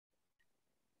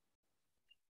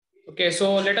Okay,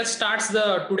 so let us start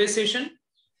the today's session.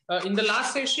 In the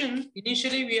last session,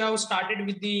 initially we have started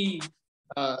with the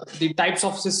types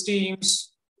of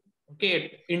systems.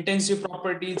 Okay, intensive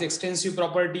properties, extensive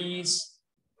properties.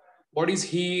 What is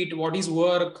heat? What is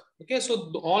work? Okay,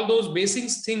 so all those basic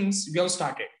things we have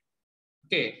started.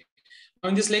 Okay, now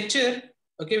in this lecture,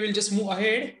 okay, we'll just move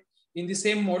ahead in the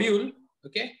same module.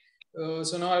 Okay,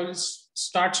 so now I will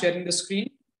start sharing the screen.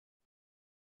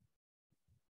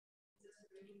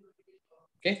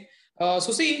 Okay,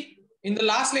 so see, in the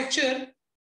last lecture,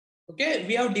 okay,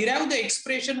 we have derived the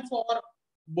expression for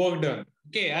work done.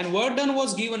 Okay, and work done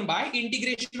was given by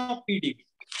integration of PdV.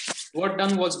 Work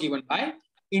done was given by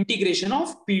integration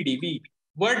of PdV.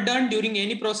 Work done during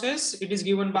any process, it is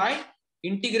given by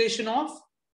integration of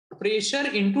pressure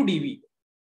into dV.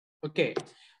 Okay,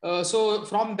 so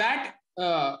from that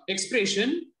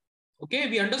expression, okay,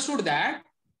 we understood that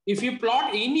if you plot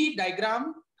any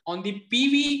diagram on the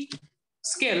PV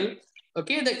scale,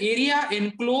 okay, the area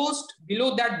enclosed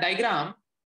below that diagram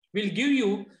will give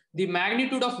you the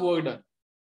magnitude of work done.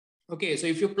 Okay, so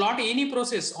if you plot any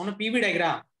process on a PV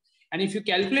diagram and if you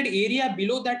calculate area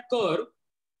below that curve,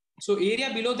 so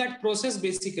area below that process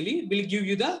basically will give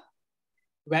you the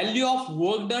value of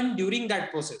work done during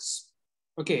that process.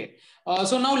 Okay,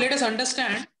 so now let us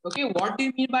understand, okay, what do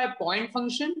you mean by point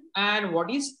function and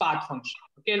what is path function?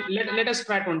 Okay, let us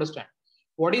try to understand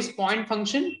what is point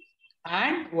function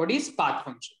and what is path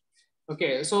function.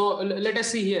 Okay, so let us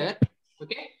see here.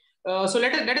 Okay, so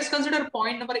let us consider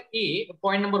point number A,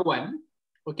 point number 1.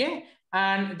 Okay,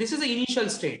 and this is the initial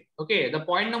state. Okay, the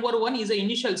point number 1 is the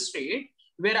initial state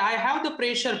where I have the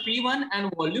pressure P1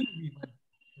 and volume V1.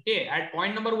 Okay, at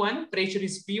point number 1, pressure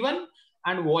is P1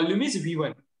 and volume is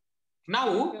V1.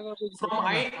 Now,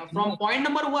 from point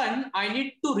number 1, I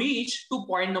need to reach to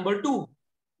point number 2,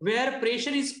 where pressure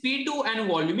is P2 and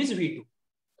volume is V2.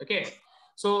 Okay,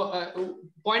 so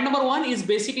point number 1 is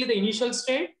basically the initial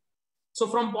state. So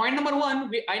from point number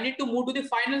 1, I need to move to the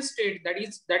final state,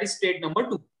 that is state number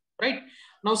 2, right?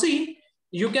 Now see,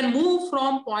 you can move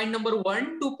from point number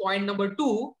 1 to point number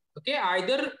 2, okay,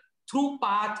 either through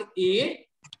path A.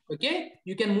 Okay,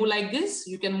 you can move like this,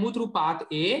 you can move through path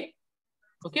A.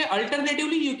 Okay,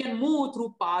 alternatively, you can move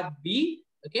through path B.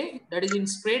 Okay, that is in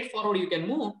straightforward, you can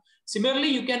move. Similarly,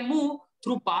 you can move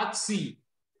through path C.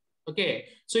 Okay,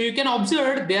 so you can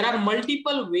observe there are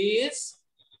multiple ways,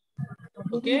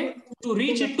 okay, to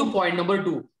reach it to point number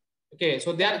 2. Okay,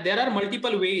 so there are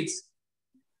multiple ways,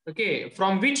 okay,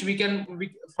 from which we can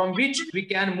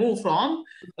move from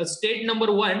state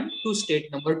number 1 to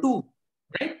state number 2,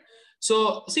 right?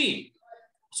 So see,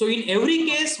 so in every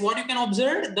case, what you can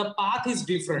observe, the path is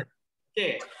different.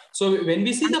 Okay, so when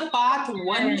we see the path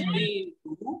 1A2,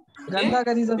 okay,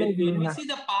 when we see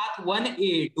the path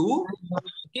 1A2,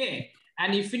 okay,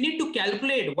 and if you need to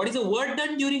calculate what is the work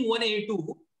done during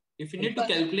 1A2, if you need to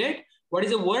calculate what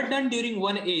is the work done during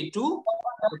 1A2,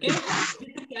 okay, we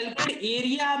need to calculate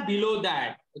area below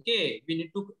that. Okay, we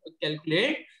need to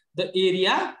calculate the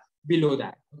area below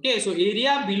that. Okay, so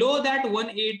area below that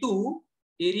 1A2,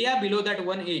 area below that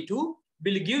 1A2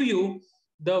 will give you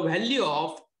the value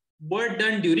of work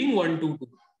done during 1 to 2.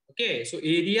 Okay, so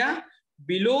area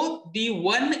below the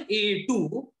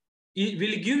 1A2 it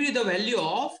will give you the value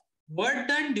of work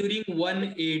done during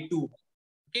 1A2.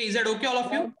 Okay, is that okay, all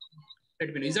of you?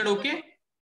 Let me know. Is that okay?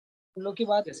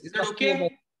 Yes, is that okay?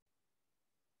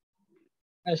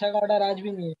 ऐसा का order आज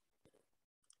भी नहीं है.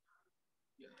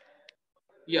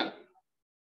 Yeah.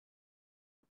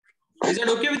 Is that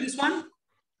okay with this one?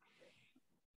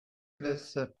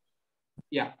 Yes, sir.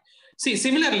 Yeah. See,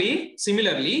 similarly,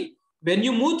 when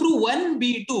you move through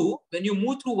 1B2,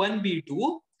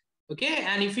 okay,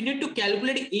 and if you need to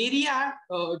calculate area,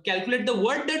 calculate the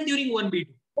work done during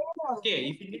 1B2. Okay,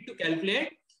 if you need to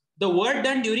calculate the work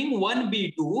done during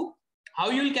 1B2, how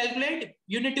you will calculate?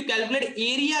 You need to calculate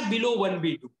area below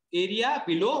 1B2. Area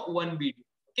below 1B2.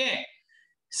 Okay.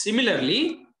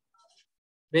 Similarly,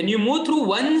 when you move through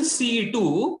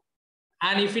 1C2,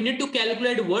 and if you need to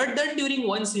calculate work done during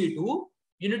 1C2,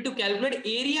 you need to calculate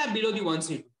area below the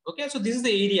 1C2. Okay, so this is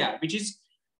the area which is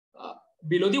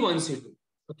below the 1C2.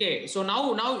 Okay, so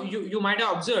now you might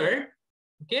have observed,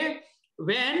 okay,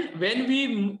 when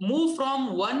we move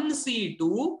from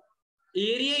 1C2,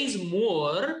 area is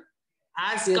more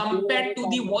as compared to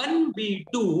the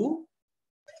 1B2,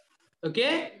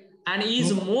 okay, and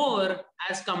is more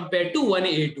as compared to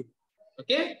 1A2.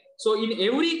 Okay, so in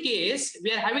every case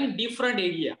we are having different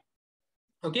area.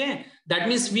 Okay, that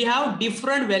means we have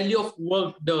different value of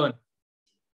work done.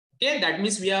 Okay, that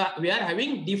means we are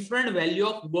having different value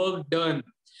of work done.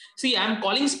 See, I am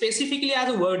calling specifically as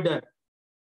a work done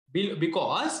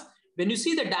because when you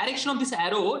see the direction of this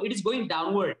arrow, it is going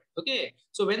downward. Okay.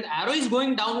 So when the arrow is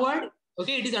going downward,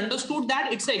 okay, it is understood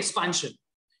that it's an expansion.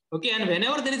 Okay. And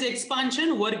whenever there is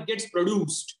expansion, work gets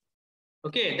produced.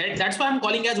 Okay. That's why I'm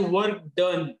calling as work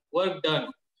done. Work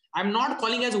done. I'm not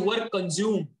calling as work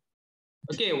consumed.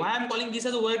 Okay. Why I'm calling this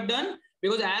as work done?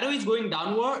 Because arrow is going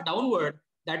downward.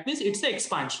 That means it's an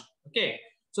expansion. Okay.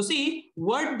 So see,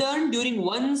 work done during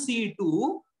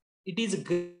 1C2, it is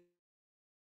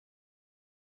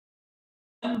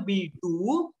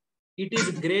 1B2, it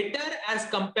is greater as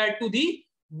compared to the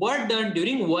work done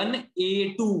during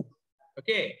 1A2.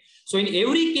 Okay. So in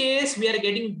every case, we are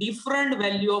getting different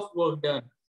value of work done.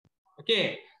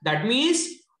 Okay. That means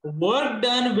work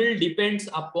done will depends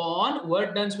upon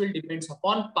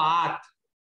path.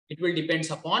 It will depends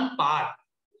upon path.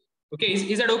 Okay.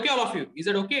 Is that okay, all of you? Is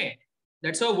that okay?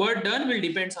 That's how work done will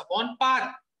depends upon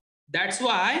path. That's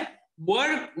why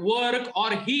work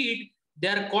or heat, they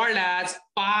are called as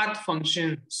path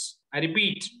functions. I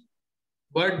repeat,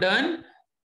 work done,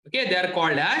 okay, they are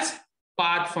called as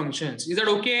path functions. Is that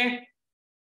okay?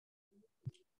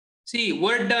 See,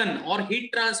 work done or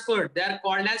heat transferred, they are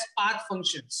called as path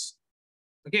functions.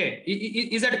 Okay,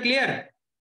 is that clear?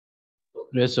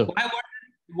 Yes, sir.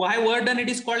 Why work done it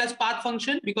is called as path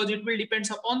function? Because it will depends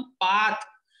upon path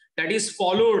that is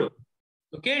followed,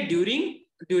 okay, during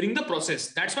the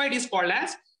process. That's why it is called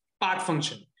as path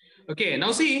function. Okay,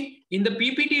 now see, in the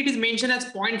PPT it is mentioned as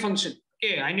point function.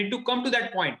 Okay, I need to come to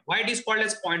that point. Why it is called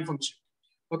as point function?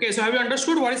 Okay, so have you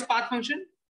understood what is path function?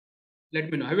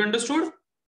 Let me know. Have you understood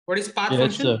what is path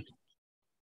function? Sir.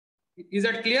 Is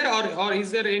that clear, or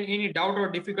is there any doubt or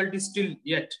difficulty still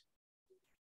yet?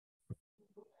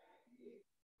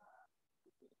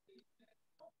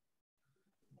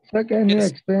 Sir, can you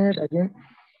explain it again?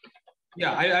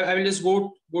 Yeah, I will just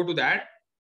go to that.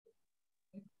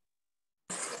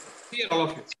 Here, all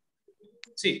of you.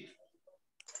 See.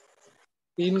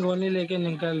 When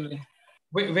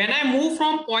I move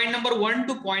from point number 1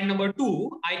 to point number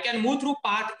 2, I can move through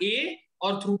path A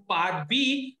or through path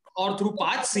B or through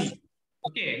path C.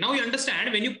 Okay, now you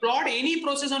understand, when you plot any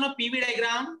process on a PV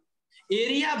diagram,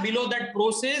 area below that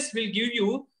process will give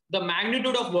you the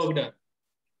magnitude of work done.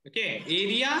 Okay,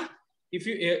 area,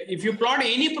 if you plot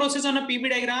any process on a PV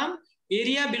diagram,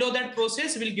 area below that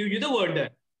process will give you the work done.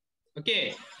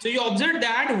 Okay, so you observe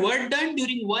that work done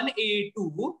during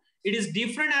 1A2, it is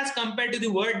different as compared to the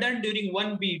work done during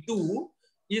 1B2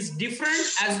 is different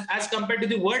as compared to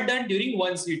the work done during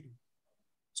 1C2.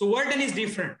 So work done is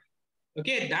different.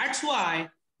 Okay, that's why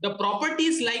the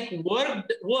properties like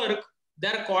work,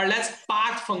 they're called as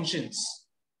path functions.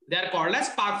 They're called as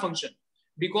path function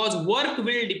because work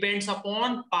will depends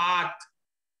upon path.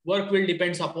 Work will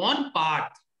depends upon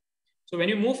path. So when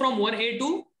you move from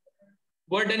 1A2,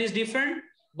 work done is different.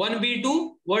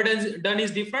 1B2, work done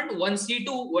is different.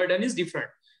 1C2, work done is different.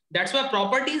 That's why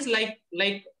properties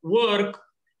like work,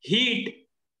 heat,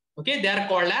 okay, they are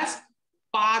called as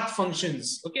path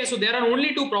functions. Okay, so there are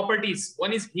only two properties.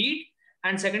 One is heat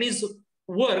and second is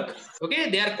work. Okay,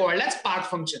 they are called as path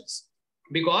functions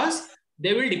because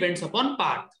they will depends upon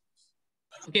path.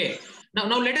 Okay, now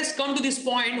let us come to this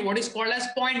point, what is called as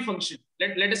point function.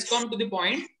 Let us come to the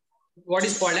point, what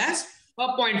is called as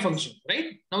a point function,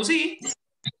 right? Now see,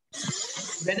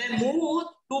 when I move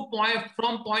to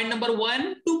from point number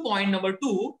 1 to point number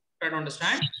 2, try to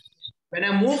understand. When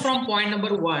I move from point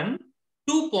number 1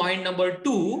 to point number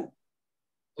 2,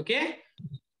 okay,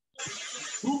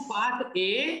 through path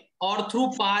A or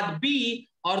through path B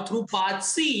or through path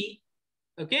C,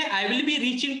 okay, I will be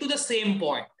reaching to the same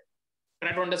point.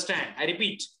 Try to understand. I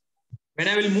repeat, when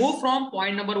I will move from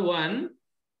point number 1,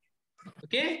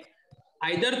 okay,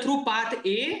 either through path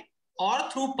A or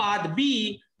through path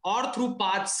B or through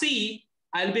path C,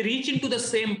 I'll be reaching to the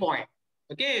same point.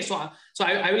 Okay, so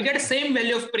I will get the same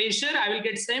value of pressure, I will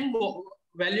get same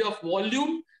value of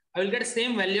volume, I will get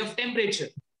same value of temperature.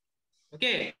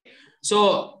 Okay,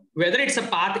 so whether it's a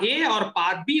path A or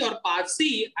path B or path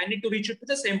C, I need to reach it to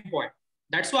the same point.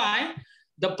 That's why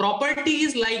the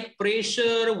properties like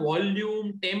pressure,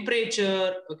 volume,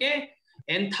 temperature, okay,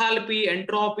 enthalpy,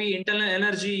 entropy, internal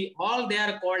energy, all they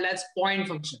are called as point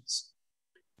functions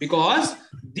because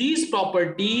these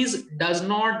properties does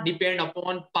not depend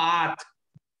upon path.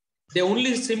 They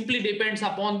only simply depends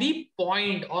upon the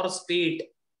point or state.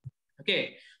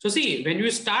 Okay, so see, when you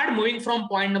start moving from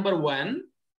point number 1,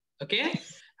 okay,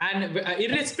 and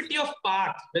irrespective of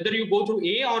path, whether you go through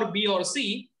A or B or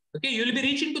C, okay, you will be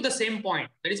reaching to the same point.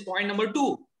 That is point number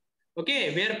 2.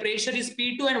 Okay, where pressure is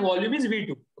P2 and volume is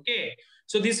V2. Okay,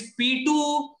 so this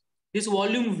P2, this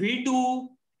volume V2,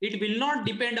 it will not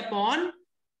depend upon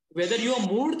whether you are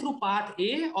moved through path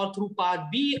A or through path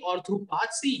B or through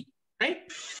path C, right?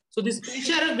 So this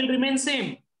pressure will remain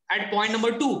same at point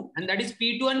number 2, and that is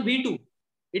P2 and V2.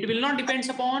 It will not depend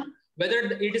upon whether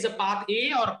it is a path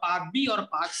A or path B or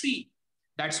path C.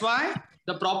 That's why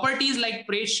the properties like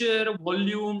pressure,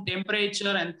 volume,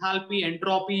 temperature, enthalpy,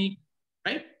 entropy,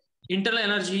 right? Internal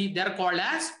energy, they are called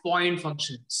as point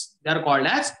functions. They are called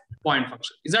as point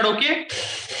functions. Is that okay?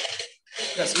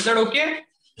 Yes, is that okay?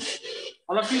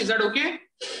 All of you, is that okay?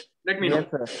 Let me know. Yes,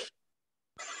 sir.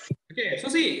 Okay, so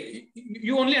see,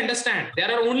 you only understand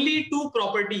there are only two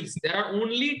properties. There are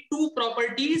only two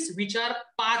properties which are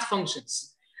path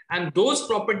functions, and those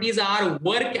properties are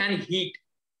work and heat.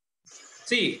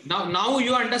 See, now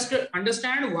you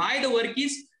understand why the work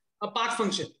is a path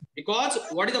function, because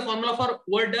what is the formula for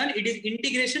work done? It is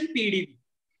integration PdV.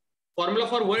 Formula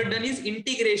for work done is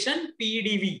integration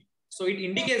PdV. So it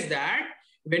indicates that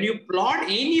when you plot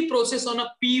any process on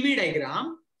a PV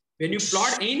diagram,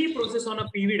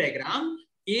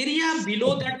 area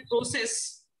below that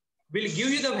process will give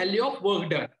you the value of work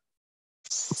done.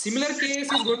 Similar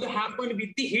case is going to happen with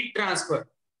the heat transfer.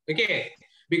 Okay,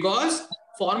 because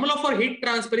formula for heat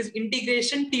transfer is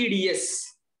integration TdS.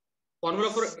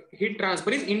 Formula for heat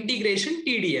transfer is integration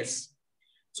TdS.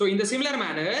 So in the similar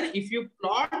manner, if you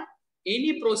plot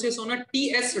any process on a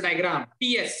TS diagram,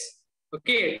 TS,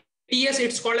 okay, TS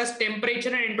it's called as temperature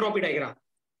and entropy diagram.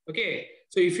 Okay,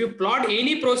 so if you plot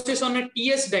any process on a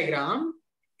TS diagram,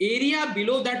 area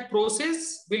below that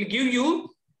process will give you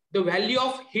the value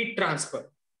of heat transfer.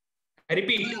 I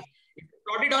repeat, if you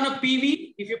plot it on a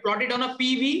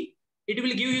PV, it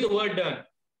will give you the work done.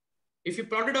 If you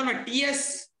plot it on a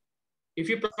TS, it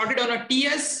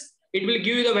will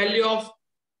give you the value of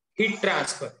heat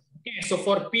transfer. Okay, so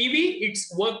for PV,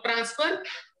 it's work transfer.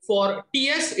 For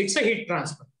TS, it's a heat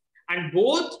transfer. And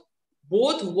both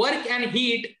work and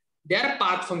heat, they are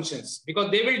path functions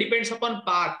because they will depend upon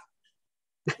path,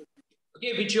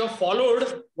 okay, which you have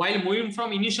followed while moving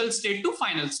from initial state to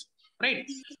final state, right?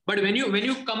 But when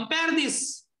you compare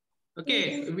this,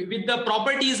 okay, with the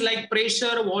properties like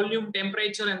pressure, volume,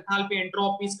 temperature, enthalpy,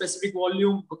 entropy, specific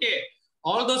volume, okay,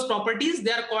 all those properties,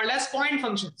 they are called as point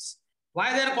functions.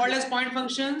 Why they are called as point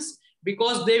functions?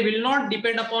 Because they will not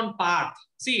depend upon path.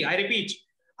 See, I repeat,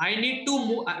 I need to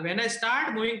move when I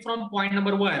start moving from point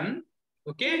number 1,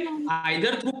 okay,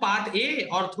 either through path A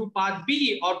or through path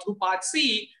B or through path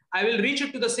C, I will reach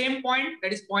it to the same point,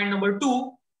 that is point number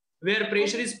 2, where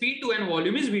pressure is P2 and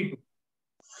volume is V2.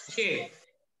 Okay,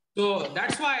 so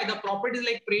that's why the properties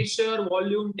like pressure,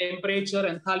 volume, temperature,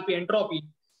 enthalpy, entropy,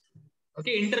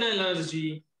 okay, internal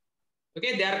energy,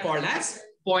 okay, they are called as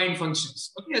point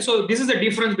functions. Okay, so this is the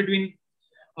difference between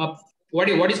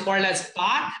what is called as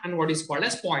path and what is called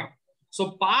as point.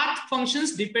 So path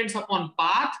functions depends upon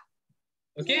path,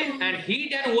 okay, and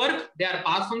heat and work, they are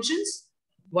path functions,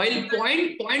 while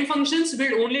point functions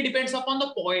will only depends upon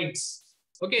the points.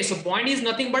 Okay, so point is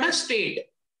nothing but a state.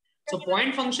 So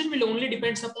point function will only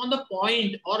depends upon the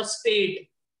point or state,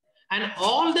 and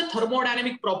all the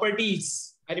thermodynamic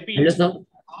properties. I repeat. Hello,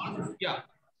 sir. Yeah.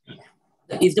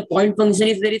 Is the point function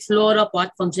is very slow or a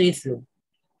path function is slow?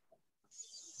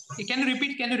 Can you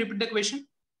repeat the question?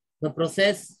 The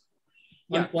process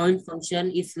on Yeah. point function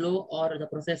is slow or the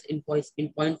process in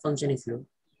point function is slow?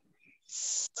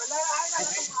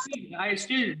 I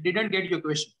still didn't get your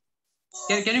question.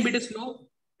 Can you be it slow?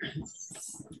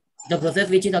 The process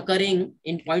which is occurring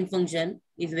in point function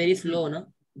is very slow,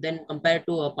 no? Then compared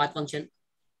to a path function.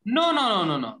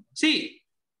 No. See,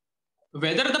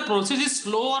 whether the process is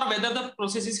slow or whether the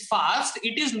process is fast,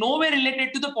 it is nowhere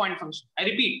related to the point function. I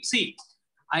repeat, see,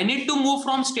 I need to move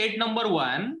from state number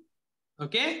 1,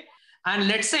 okay, and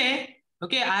let's say,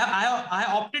 okay, I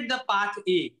opted the path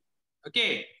A,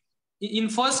 okay. In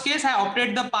first case, I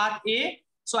opted the path A,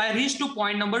 so I reached to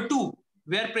point number 2,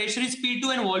 where pressure is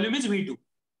P2 and volume is V2.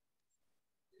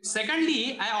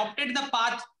 Secondly, I opted the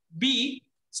path B,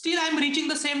 still I am reaching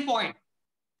the same point.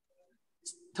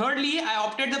 Thirdly, I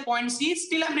opted the point C,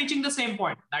 still I'm reaching the same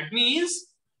point. That means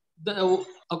the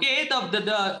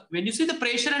when you see the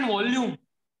pressure and volume,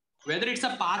 whether it's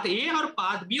a path A or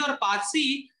path B or path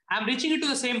C, I'm reaching it to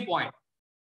the same point.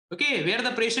 Okay, where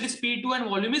the pressure is P2 and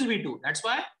volume is V2. That's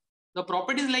why the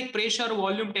properties like pressure,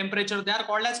 volume, temperature, they are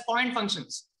called as point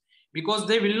functions because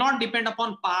they will not depend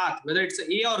upon path, whether it's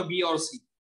A or B or C.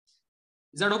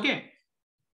 Is that okay?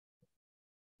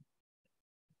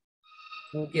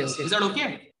 Okay, Yes. okay. Is that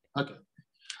okay? Okay.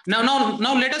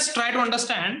 Now let us try to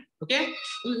understand. Okay.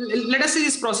 Let us see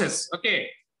this process. Okay.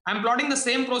 I'm plotting the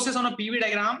same process on a PV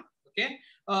diagram. Okay.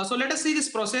 So let us see this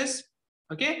process.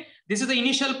 Okay. This is the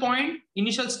initial point.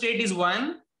 Initial state is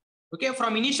 1. Okay,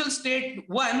 from initial state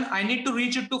 1, I need to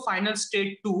reach it to final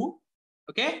state 2.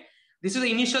 Okay, this is the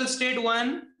initial state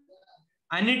 1.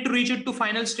 I need to reach it to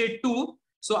final state 2.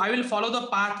 So I will follow the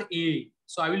path A.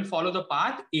 So I will follow the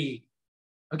path A.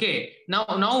 Okay,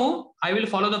 now I will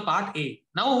follow the path A.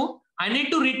 Now I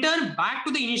need to return back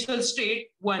to the initial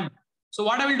state 1. So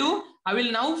what I will do? I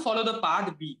will now follow the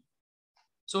path B.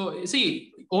 So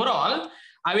see, overall,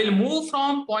 I will move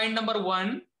from point number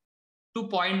 1 to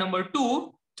point number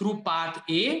 2 through path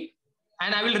A,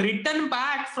 and I will return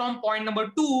back from point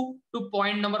number 2 to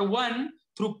point number 1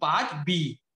 through path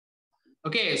B.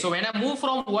 Okay, so when I move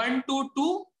from 1 to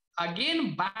 2,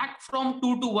 again back from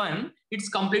 2 to 1, it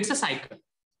completes a cycle.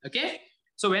 Okay,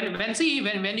 so when your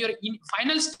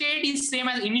final state is same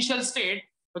as initial state,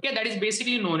 okay, that is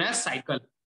basically known as cycle.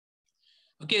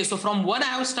 Okay, so from 1 I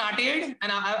have started,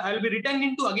 and I will be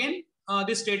returning to again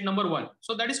this state number 1.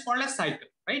 So that is called as cycle,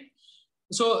 right?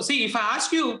 So see, if I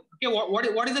ask you, okay,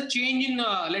 what is the change in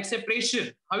let's say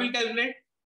pressure? How will you calculate?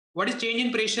 What is change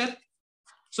in pressure?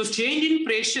 So change in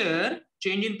pressure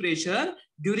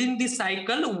during the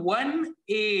cycle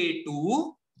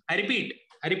 1A2. I repeat.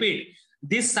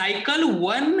 This cycle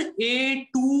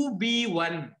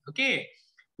 1A2B1. Okay,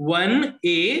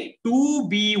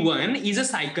 1A2B1 is a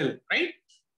cycle, right?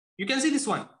 You can see this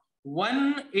one.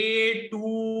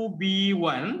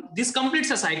 1A2B1. This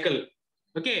completes a cycle.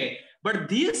 Okay, but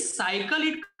this cycle,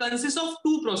 it consists of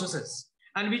 2 processes.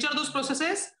 And which are those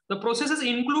processes? The processes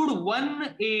include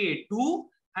 1A2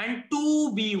 and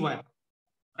 2B1,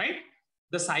 right?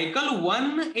 The cycle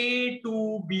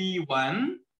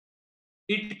 1A2B1,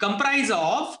 it comprises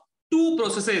of 2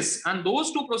 processes, and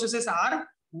those 2 processes are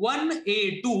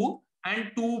 1A2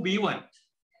 and 2B1.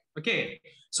 Okay,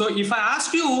 so if I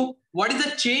ask you what is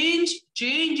the change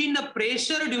in the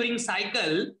pressure during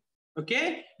cycle,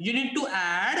 okay, you need to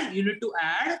add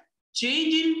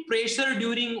change in pressure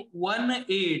during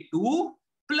 1A2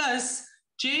 plus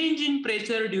change in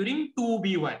pressure during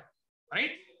 2B1,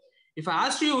 right? If I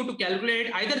ask you to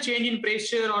calculate either change in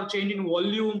pressure or change in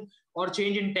volume or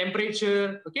change in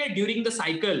temperature, okay, during the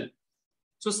cycle.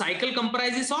 So cycle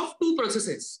comprises of 2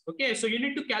 processes. Okay, so you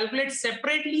need to calculate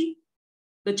separately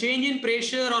the change in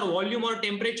pressure or volume or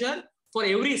temperature for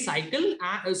every cycle,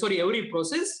 every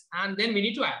process, and then we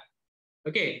need to add.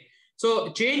 Okay,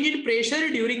 so change in pressure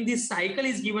during this cycle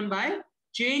is given by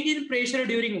change in pressure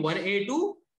during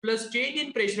 1A2 plus change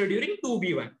in pressure during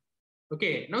 2B1.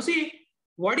 Okay, now see,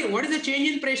 what is the change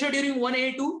in pressure during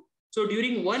 1A2? So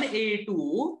during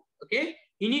 1A2, okay,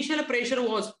 initial pressure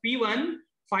was P1,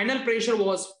 final pressure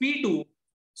was P2.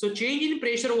 So change in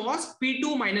pressure was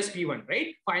P2 minus P1,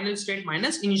 right? Final state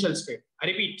minus initial state. I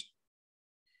repeat,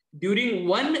 during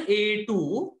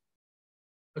 1A2,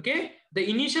 okay, the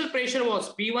initial pressure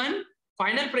was P1,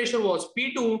 final pressure was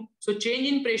P2. So change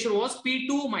in pressure was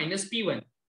P2 minus P1.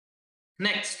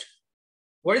 Next,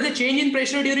 what is the change in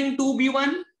pressure during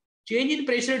 2B1? Change in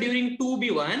pressure during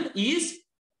 2B1 is,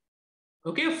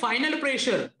 okay, final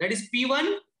pressure, that is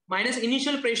P1 minus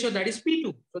initial pressure, that is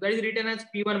P2. So that is written as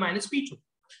P1 minus P2.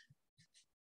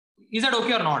 Is that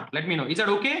okay or not? Let me know. Is that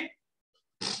okay?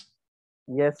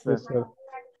 Yes, sir. Yes, sir.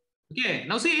 Okay,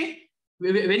 now see,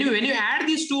 when you add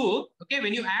these two, okay,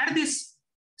 when you add this,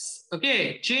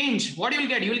 okay, change, what you will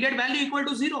get? You will get value equal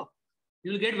to 0.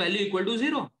 You will get value equal to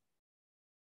 0.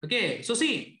 Okay, so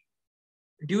see,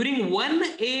 during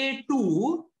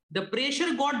 1A2, the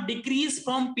pressure got decreased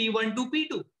from P1 to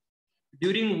P2.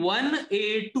 During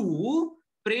 1A2,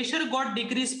 pressure got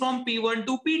decreased from P1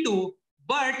 to P2,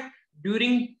 but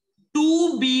during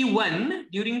 2B1,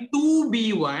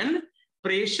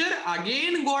 pressure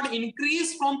again got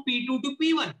increased from P2 to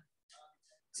P1.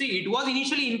 See, it was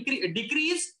initially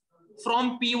decreased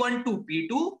from P1 to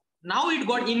P2. Now it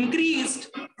got increased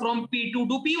from P2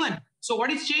 to P1. So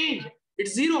what is changed?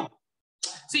 It's 0.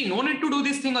 See, no need to do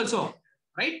this thing also,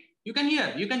 right? You can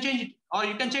change it, or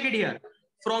you can check it here.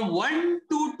 From 1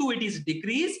 to 2, it is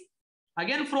decreased.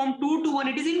 Again, from 2 to 1,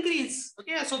 it is increased.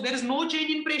 Okay, so there is no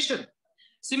change in pressure.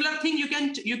 Similar thing, you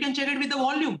can check it with the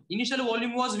volume. Initial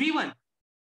volume was V1.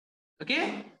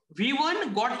 Okay,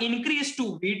 V1 got increased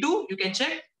to V2. You can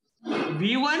check.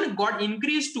 V1 got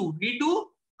increased to V2.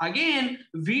 Again,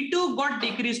 V2 got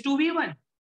decreased to V1.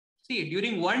 See,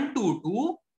 during 1 to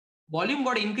 2, volume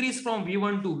got increased from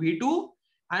V1 to V2,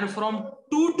 and from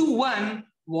 2 to 1,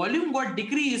 volume got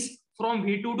decreased from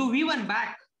V2 to V1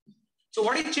 back. So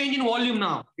what is change in volume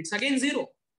now? It's again 0.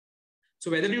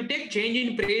 So whether you take change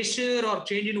in pressure or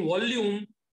change in volume,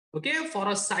 okay, for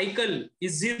a cycle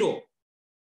is 0.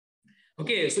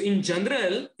 Okay, so in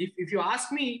general, if you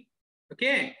ask me,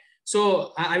 okay,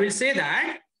 so I will say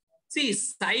that See,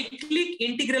 cyclic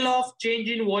integral of change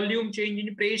in volume, change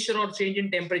in pressure, or change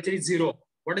in temperature is 0.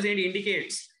 What does it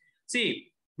indicate? See,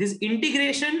 this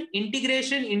integration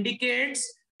indicates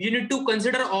you need to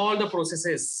consider all the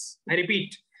processes. I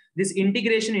repeat, this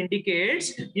integration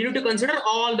indicates you need to consider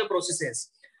all the processes.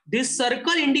 This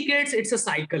circle indicates it's a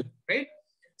cycle, right?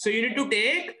 So you need to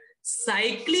take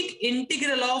cyclic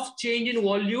integral of change in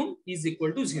volume is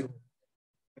equal to 0.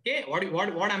 Okay,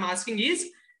 what I'm asking is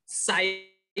cyclic.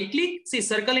 See,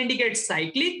 circle indicates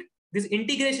cyclic. This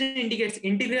integration indicates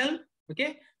integral.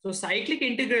 Okay, so cyclic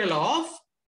integral of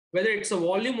whether it's a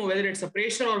volume or whether it's a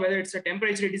pressure or whether it's a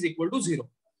temperature, it is equal to 0.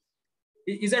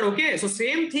 Is that okay? So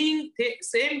same thing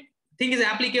is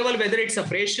applicable whether it's a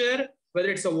pressure, whether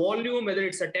it's a volume, whether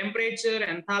it's a temperature,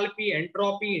 enthalpy,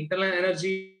 entropy, internal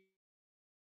energy.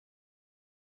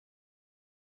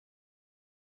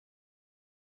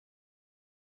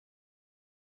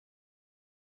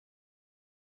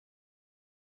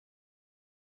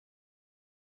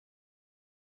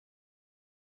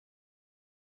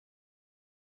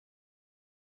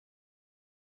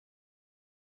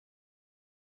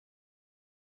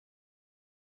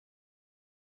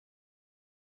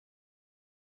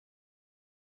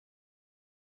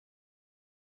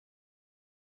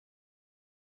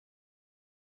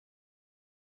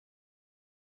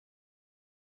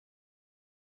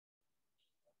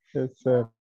 Yes, sir.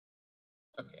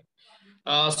 Okay.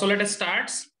 So let us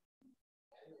start.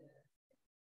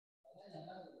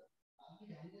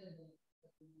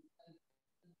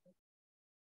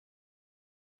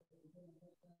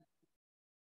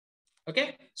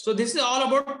 Okay, so this is all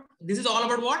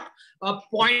about what?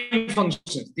 Point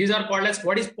functions. These are called as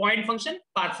what is point function?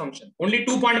 Path function. Only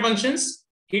 2 point functions,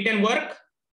 heat and work.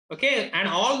 Okay, and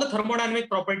all the thermodynamic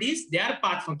properties, they are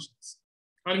path functions.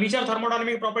 And which are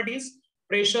thermodynamic properties?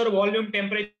 Pressure, volume,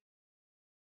 temperature.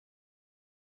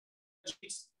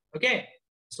 Okay,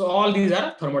 so all these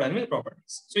are thermodynamic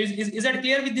properties. So is that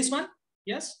clear with this one?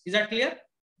 Yes, is that clear?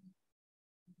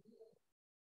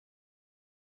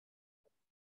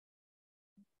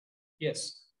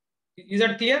 Yes. Is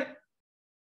that clear?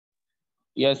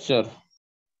 Yes, sir.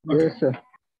 Okay. Yes, sir.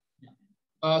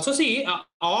 So see,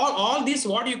 all this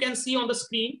what you can see on the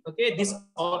screen. Okay, this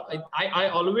all I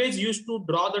always used to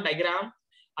draw the diagram.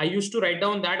 I used to write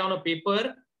down that on a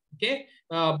paper. Okay,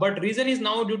 but reason is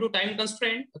now due to time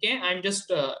constraint. Okay, I'm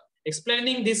just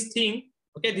explaining this thing.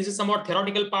 Okay, this is somewhat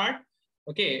theoretical part.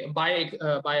 Okay, by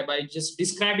just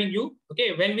describing you.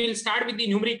 Okay, when we'll start with the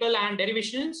numerical and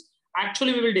derivations,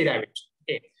 actually we will derive it.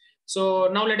 Okay, so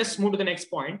now let us move to the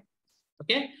next point.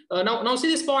 Okay, now see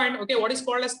this point. Okay, what is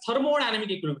called as thermodynamic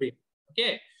equilibrium?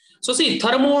 Okay, so see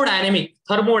thermodynamic.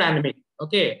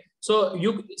 Okay, so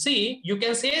you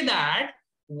can say that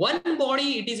one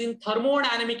body it is in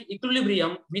thermodynamic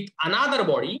equilibrium with another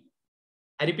body.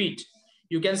 I repeat,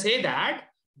 you can say that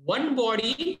one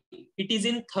body it is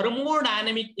in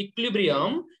thermodynamic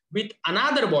equilibrium with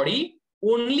another body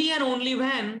only and only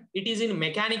when it is in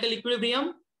mechanical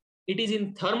equilibrium, it is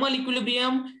in thermal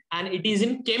equilibrium, and it is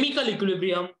in chemical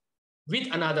equilibrium with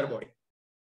another body.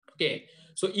 Okay,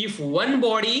 so if one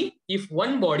body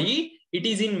it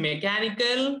is in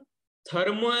mechanical,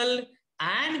 thermal,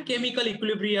 and chemical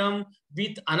equilibrium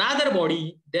with another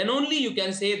body, then only you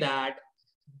can say that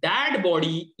that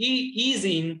body is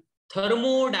in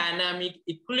thermodynamic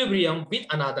equilibrium with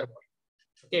another body.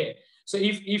 Okay, so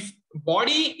if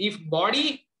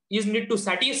body is need to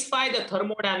satisfy the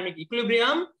thermodynamic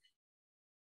equilibrium,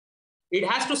 it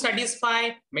has to satisfy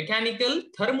mechanical,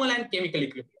 thermal, and chemical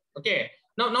equilibrium. Okay,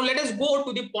 now let us go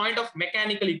to the point of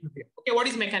mechanical equilibrium. Okay, what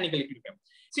is mechanical equilibrium?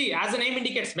 See, as the name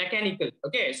indicates, mechanical.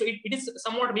 Okay, so it is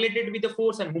somewhat related with the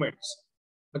force and movements.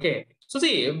 Okay, so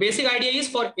see, basic idea is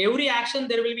for every action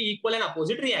there will be equal and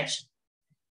opposite reaction.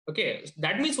 Okay,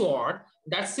 that means what?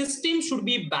 That system should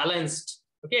be balanced.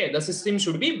 Okay, the system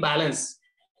should be balanced.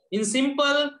 In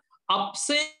simple,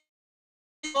 absence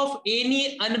of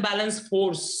any unbalanced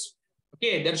force.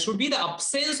 Okay, there should be the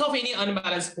absence of any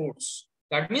unbalanced force.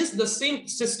 That means the same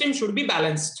system should be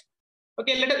balanced.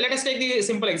 Okay, let us take the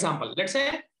simple example. Let's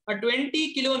say a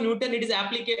 20 kilonewton it is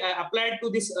applied to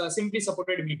this simply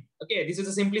supported beam. Okay, this is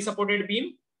a simply supported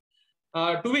beam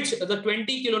to which the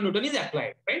 20 kilonewton is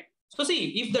applied, right? So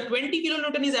see, if the 20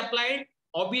 kilonewton is applied,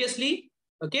 obviously,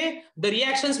 okay, the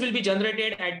reactions will be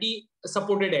generated at the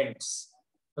supported ends.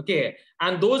 Okay,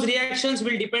 and those reactions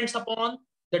will depend upon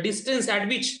the distance at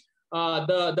which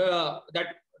that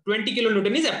 20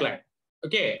 kilonewton is applied.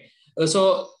 Okay,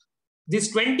 so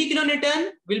this 20 kilonewton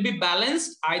will be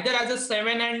balanced either as a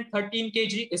 7 and 13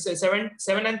 kg,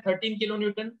 7 and 13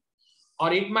 kilonewton,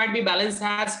 or it might be balanced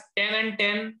as 10 and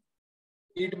 10,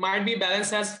 it might be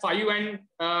balanced as 5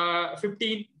 and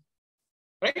 15,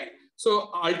 right? So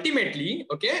ultimately,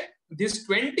 okay, this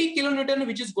 20 kilonewton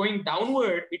which is going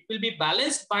downward, it will be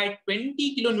balanced by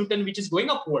 20 kilonewton which is going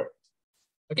upward.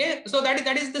 Okay, so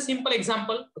that is the simple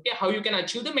example. Okay, how you can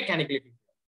achieve the mechanical equilibrium.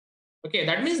 Okay,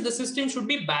 that means the system should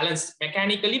be balanced,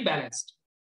 mechanically balanced.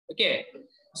 Okay,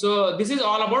 so this is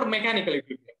all about mechanical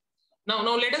equilibrium. Now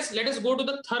let us go to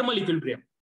the thermal equilibrium.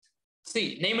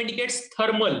 See, name indicates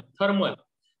thermal.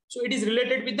 So it is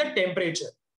related with the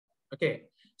temperature. Okay,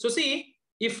 so see,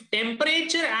 if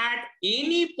temperature at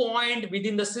any point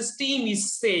within the system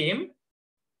is same,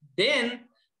 then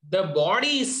the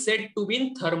body is said to be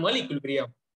in thermal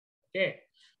equilibrium. Okay,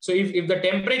 so if the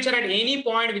temperature at any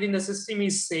point within the system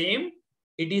is same,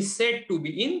 it is said to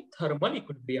be in thermal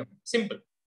equilibrium. Simple.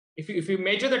 If you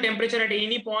measure the temperature at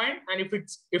any point and if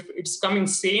it's coming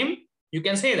same, you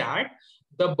can say that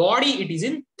the body, it is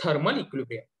in thermal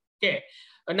equilibrium. Okay.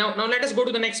 Now let us go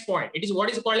to the next point. It is what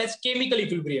is called as chemical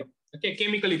equilibrium. Okay,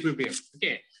 chemical equilibrium.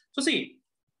 Okay. So see,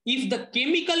 if the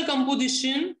chemical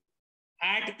composition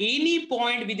at any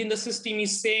point within the system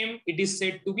is same, it is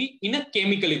said to be in a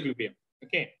chemical equilibrium.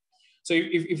 Okay. So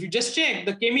if you just check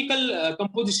the chemical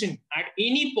composition at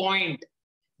any point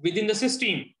within the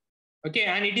system, okay,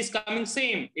 and it is coming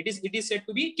same, it is said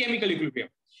to be chemical equilibrium.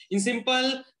 In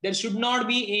simple, there should not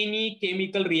be any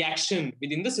chemical reaction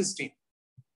within the system.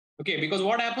 Okay, because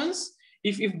what happens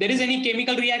if there is any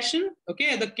chemical reaction,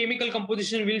 okay, the chemical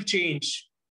composition will change.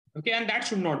 Okay, and that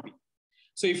should not be.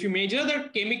 So if you measure the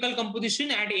chemical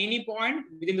composition at any point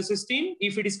within the system,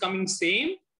 if it is coming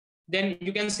same, then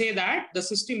you can say that the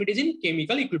system, it is in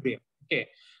chemical equilibrium. Okay.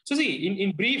 So see,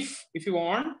 in brief, if you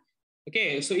want,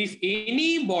 okay, so if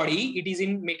any body, it is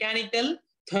in mechanical,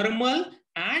 thermal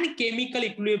and chemical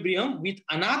equilibrium with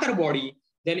another body,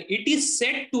 then it is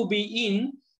said to be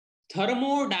in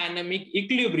thermodynamic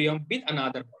equilibrium with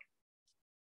another body.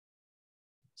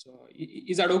 So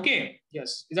is that okay?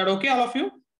 Yes. Is that okay, all of you?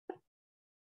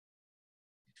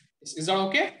 Is that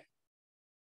okay?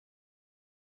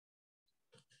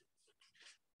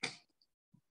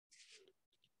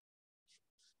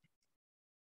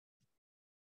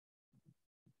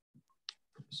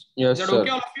 Yes, is that sir. okay,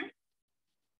 all of you?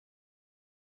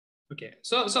 Okay.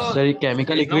 So Sir,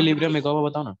 chemical okay, equilibrium एक और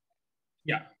बताओ ना.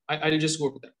 Yeah, I'll just go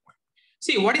to that point.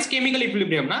 See, what is chemical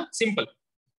equilibrium? Na? Simple.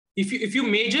 If you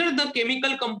measure the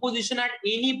chemical composition at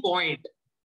any point,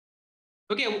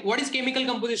 okay, what is chemical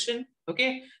composition?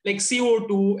 Okay, like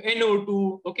CO2,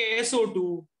 NO2, okay,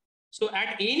 SO2. So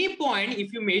at any point,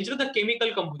 if you measure the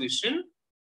chemical composition,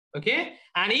 okay,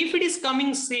 and if it is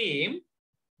coming same,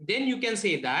 then you can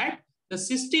say that the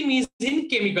system is in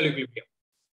chemical equilibrium.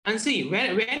 And see,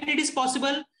 when it is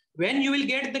possible, when you will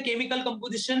get the chemical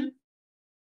composition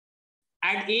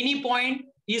at any point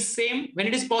is same, when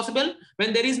it is possible,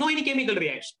 when there is no any chemical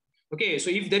reaction. Okay,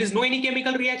 so if there is no any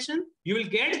chemical reaction, you will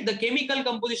get the chemical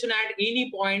composition at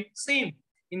any point same.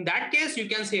 In that case, you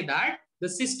can say that the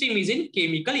system is in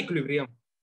chemical equilibrium.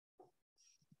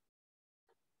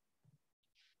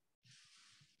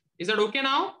 Is that okay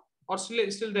now, or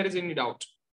still there is any doubt?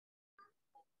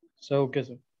 So okay,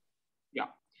 sir. Yeah.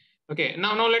 Okay.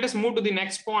 Now let us move to the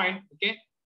next point. Okay.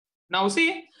 Now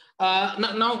see,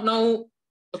 now.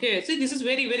 Okay. See, this is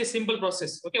very simple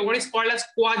process. Okay. What is called as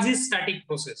quasi-static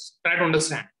process? Try to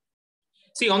understand.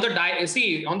 See on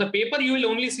the paper you will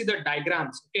only see the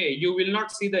diagrams. Okay. You will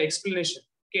not see the explanation.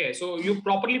 Okay. So you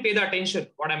properly pay the attention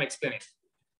what I'm explaining.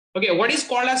 Okay. What is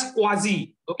called as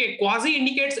quasi? Okay. Quasi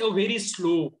indicates a very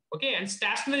slow. Okay. And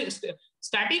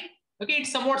static. Okay.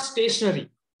 It's somewhat stationary.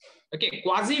 Okay,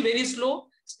 quasi very slow,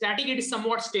 static it is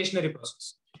somewhat stationary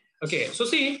process. Okay, so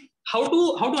see how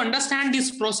to understand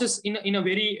this process in a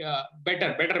very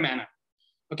better manner.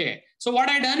 Okay, so what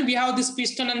I done, we have this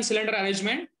piston and cylinder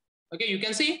arrangement. Okay, you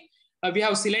can see we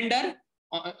have cylinder.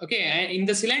 Okay, and in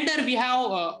the cylinder we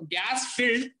have gas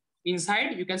filled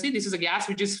inside. You can see this is a gas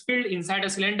which is filled inside a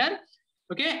cylinder.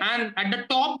 Okay, and at the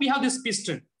top we have this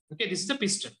piston. Okay, this is a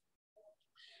piston.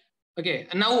 Okay,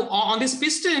 and now on this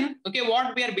piston, okay,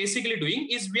 what we are basically doing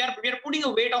is we are putting a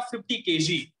weight of 50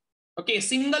 kg. Okay,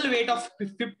 single weight of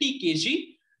 50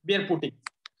 kg we are putting.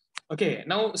 Okay,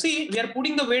 now see, we are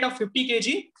putting the weight of 50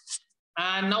 kg,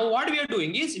 and now what we are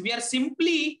doing is we are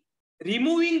simply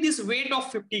removing this weight of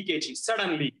 50 kg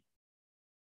suddenly.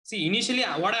 See, initially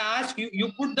what I asked you,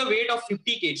 you put the weight of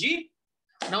 50 kg.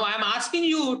 Now I am asking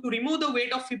you to remove the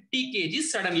weight of 50 kg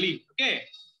suddenly. Okay.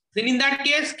 Then in that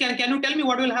case, can you tell me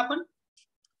what will happen?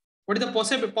 What is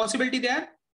the possibility there?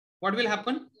 What will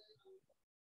happen?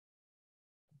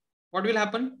 What will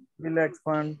happen? Will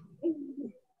expand.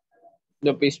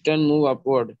 The piston move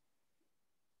upward.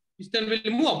 Piston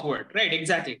will move upward, right?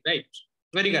 Exactly, right.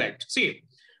 Very correct. See,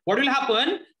 what will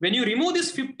happen when you remove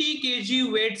this 50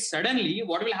 kg weight suddenly?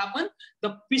 What will happen?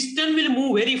 The piston will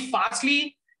move very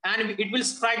fastly and it will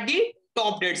strike the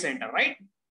top dead center, right?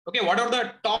 Okay, whatever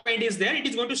the top end is there, it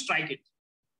is going to strike it,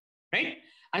 right?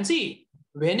 And see,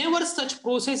 whenever such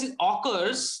process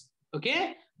occurs,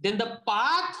 okay, then the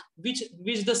path which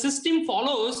the system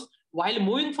follows while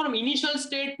moving from initial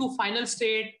state to final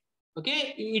state,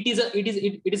 okay,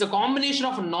 it is a combination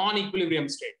of non-equilibrium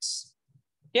states.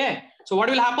 Okay, so what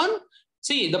will happen?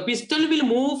 See, the piston will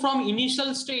move from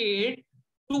initial state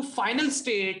to final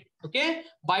state, okay,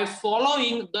 by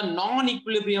following the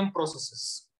non-equilibrium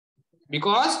processes.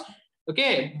 Because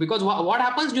what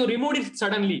happens? You remove it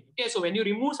suddenly. Okay, so when you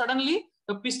remove suddenly,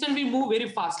 the piston will move very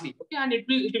fastly. Okay, and it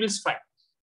will strike.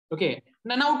 Okay,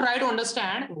 now try to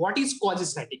understand what is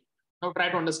quasi-static. Now try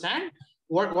to understand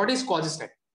what is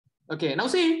quasi-static. Okay, now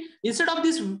see, instead of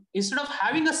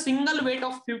having a single weight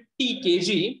of 50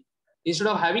 kg,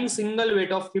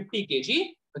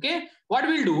 okay, what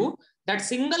we'll do, that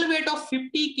single weight of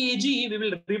 50 kg we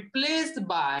will replace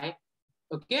by,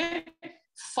 okay,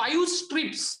 five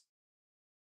strips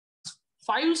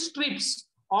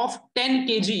of 10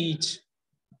 kg each.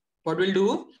 What we'll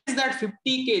do is that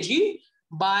 50 kg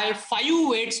by 5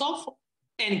 weights of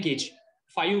 10 kg.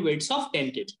 5 weights of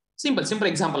 10 kg. Simple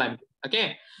example I'm doing.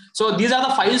 Okay, so these are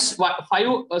the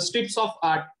five strips of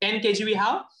 10 kg we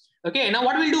have. Okay, now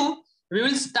what we'll do, we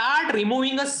will start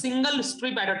removing a single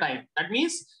strip at a time. That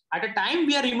means at a time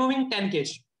we are removing 10 kg.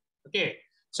 Okay,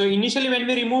 so initially when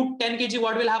we remove 10 kg,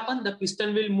 what will happen? The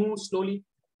piston will move slowly.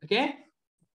 Okay,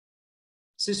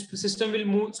 system will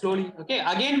move slowly. Okay,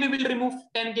 again we will remove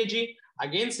 10 kg.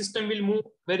 Again system will move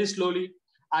very slowly.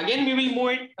 Again we will move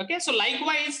it. Okay, so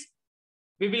likewise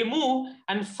we will move,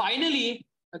 and finally,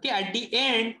 okay, at the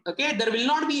end, okay, there will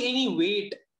not be any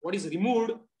weight. What is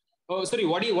removed? Oh, sorry,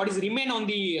 what is remain on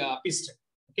the piston?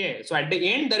 Okay, so at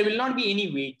the end there will not be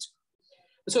any weight.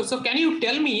 So can you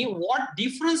tell me what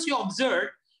difference you observed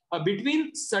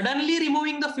between suddenly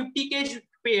removing the 50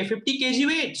 kg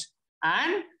weight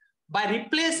and by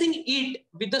replacing it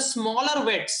with the smaller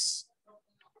weights?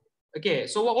 Okay,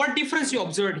 so what difference you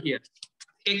observed here?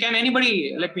 Okay, can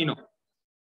anybody let me know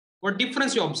what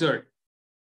difference you observed?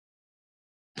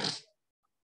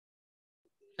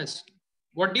 Yes,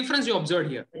 what difference you observed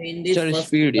here? In this Sir, first,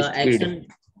 speed the is speed. action.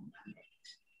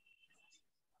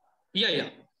 Yeah.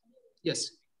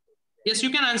 Yes,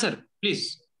 you can answer,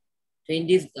 please. So in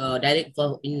this direct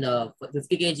for in the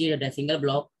 50 kg the single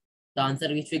block, the answer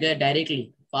which we get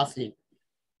directly, fastly.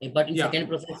 But in second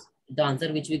process, the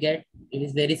answer which we get, it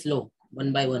is very slow,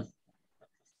 one by one.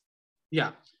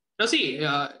 Yeah. Now see,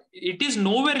 it is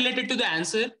nowhere related to the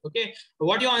answer. Okay,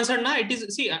 what you answered now, it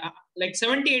is, see, like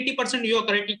 70-80% you are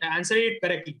correctly answered it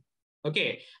correctly.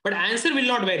 Okay, but answer will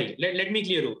not vary. Let me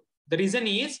clear you. The reason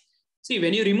is, see,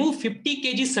 when you remove 50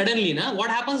 kg suddenly, what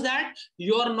happens that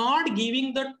you are not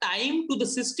giving the time to the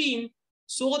system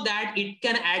so that it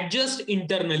can adjust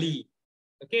internally.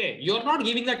 Okay, you are not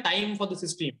giving the time for the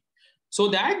system so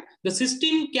that the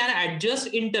system can adjust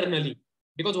internally.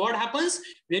 Because what happens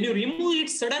when you remove it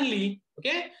suddenly,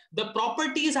 okay, the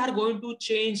properties are going to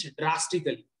change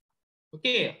drastically.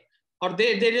 Okay, or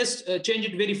they just change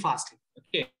it very fastly.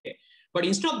 Okay, but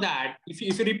instead of that, if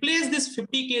you replace this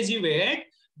 50 kg weight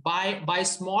by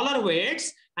smaller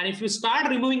weights, and if you start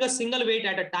removing a single weight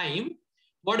at a time,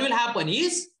 what will happen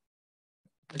is,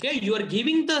 okay, you are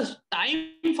giving the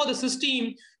time for the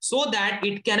system so that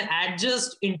it can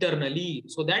adjust internally.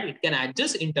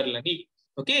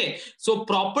 Okay, so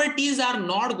properties are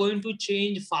not going to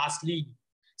change fastly.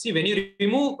 See, when you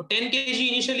remove 10 kg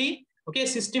initially, okay,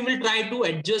 system will try to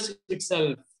adjust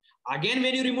itself. Again,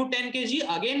 when you remove 10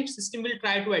 kg, again system will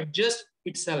try to adjust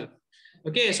itself.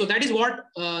 Okay, so that is what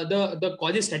the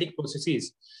quasi-static process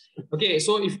is. Okay,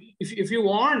 so if you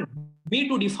want me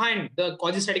to define the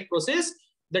quasi-static process,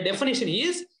 the definition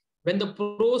is when the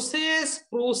process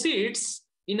proceeds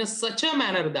in such a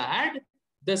manner that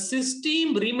the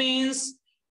system remains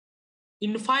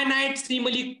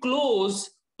infinitesimally close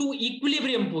to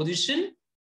equilibrium position.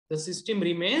 The system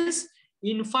remains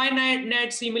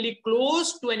infinitesimally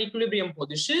close to an equilibrium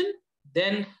position.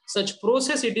 Then such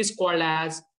process, it is called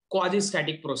as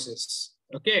quasi-static process.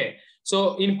 Okay,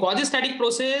 so in quasi-static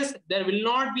process, there will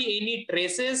not be any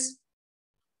traces,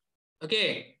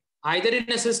 okay, either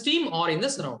in a system or in the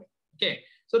surrounding. Okay,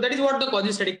 so that is what the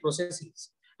quasi-static process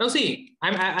is. Now see,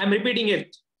 I'm repeating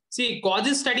it. See,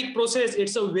 quasi-static process,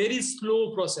 it's a very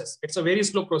slow process.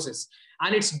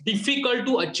 And it's difficult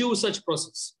to achieve such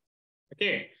process.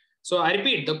 Okay, So I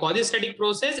repeat, the quasi-static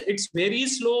process, it's very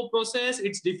slow process.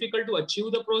 It's difficult to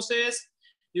achieve the process.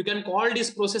 You can call this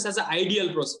process as an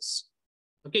ideal process.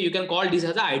 Okay, you can call this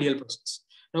as an ideal process.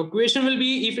 Now, question will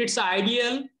be, if it's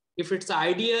ideal,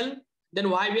 then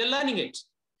why we are learning it?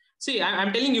 See,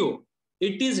 I'm telling you,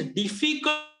 it is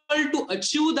difficult to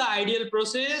achieve the ideal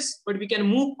process, but we can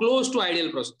move close to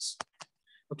ideal process.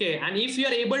 Okay, and if you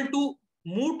are able to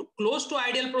move close to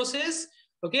ideal process,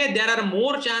 okay, there are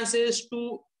more chances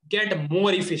to get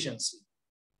more efficiency,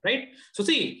 right? So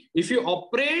see, if you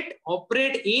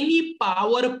operate any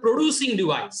power producing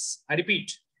device, I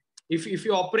repeat, if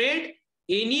you operate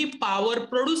any power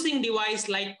producing device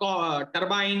like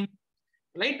turbine,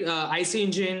 like IC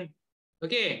engine,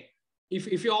 okay,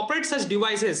 if you operate such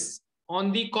devices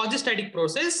on the quasi-static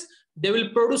process, they will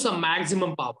produce a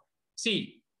maximum power.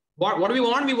 See, what we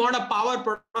want a power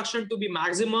production to be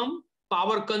maximum,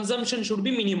 power consumption should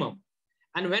be minimum.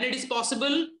 And when it is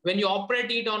possible, when you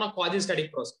operate it on a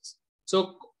quasi-static process.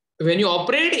 So when you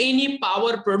operate any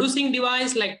power producing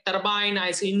device like turbine,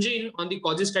 IC engine on the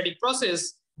quasi-static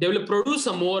process, they will produce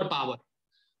some more power.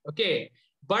 Okay.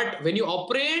 But when you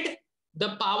operate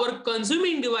the power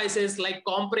consuming devices like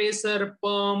compressor,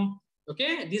 pump,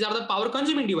 okay, these are the power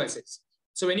consuming devices.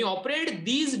 So when you operate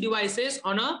these devices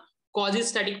on a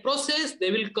quasi-static process, they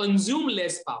will consume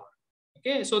less power.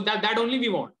 Okay. So that only we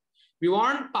want. We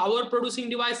want power producing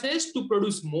devices to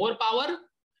produce more power,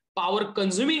 power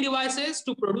consuming devices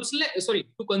to produce to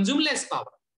consume less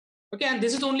power. Okay, and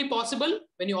this is only possible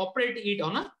when you operate it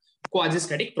on a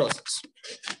quasi-static process.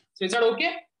 So is that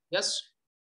okay? Yes.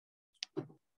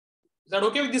 Is that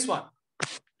okay with this one?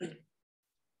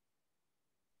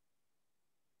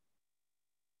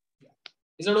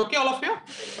 Is that okay, all of you?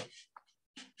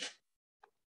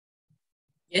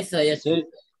 Yes, sir. Yes.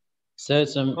 Sir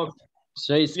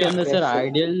sir इसके अंदर sir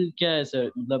ideal क्या है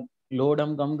sir? मतलब load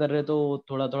हम कम कर रहे तो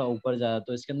थोड़ा थोड़ा ऊपर जाए,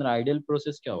 तो इसके अंदर आइडियल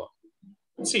प्रोसेस क्या हुआ?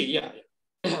 See, yeah.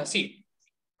 See,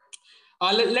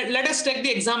 let us take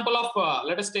the example of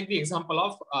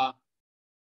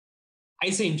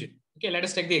IC engine. Okay, let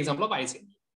us take the example of IC engine.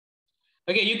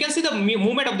 Okay, you can see the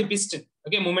movement of the piston.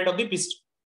 Okay, movement of the piston,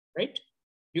 right?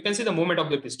 You can see the movement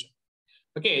of the piston.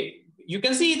 Okay, you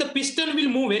can see the piston will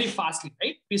move very fastly,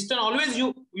 right? Piston always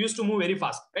used to move very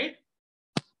fast, right?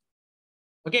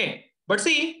 Okay, but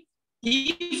see,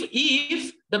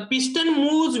 if the piston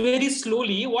moves very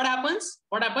slowly, what happens?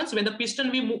 When the piston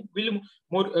will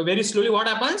move very slowly, what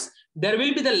happens? There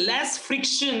will be the less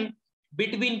friction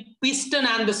between piston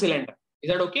and the cylinder.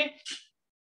 Is that okay?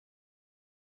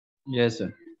 Yes,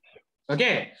 sir.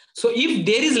 Okay, so if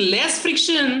there is less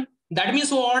friction, that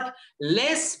means what?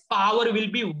 Less power will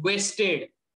be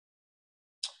wasted.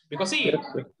 Because see,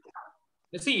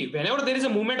 let's see, whenever there is a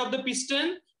movement of the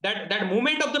piston, that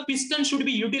movement of the piston should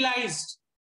be utilized.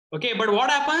 Okay, but what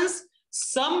happens?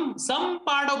 Some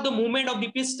part of the movement of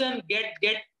the piston get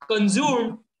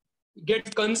consumed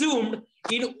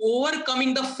in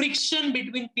overcoming the friction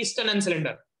between piston and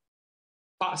cylinder.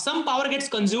 Some power gets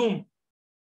consumed,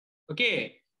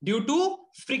 okay, due to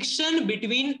friction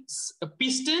between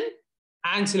piston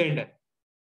and cylinder.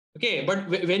 Okay, but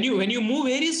when you move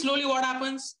very slowly, what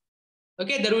happens?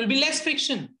 Okay, there will be less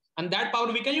friction, and that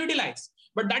power we can utilize.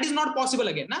 But that is not possible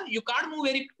again. Nah? You can't move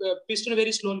piston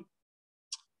very slowly.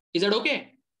 Is that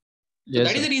okay? Yes, so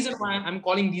that is the reason why I'm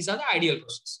calling these are the ideal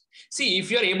process. See, if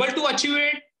you're able to achieve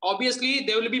it, obviously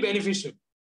they will be beneficial.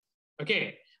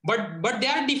 Okay, but they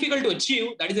are difficult to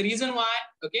achieve. That is the reason why.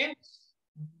 Okay,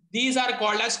 these are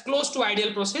called as close to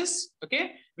ideal process.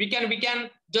 Okay, we can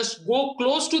just go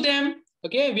close to them.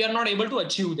 Okay, we are not able to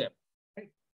achieve them. Right?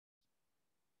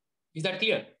 Is that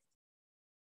clear?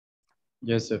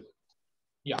 Yes, sir.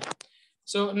 Yeah.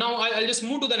 So now I'll just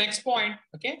move to the next point.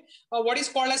 Okay, what is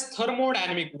called as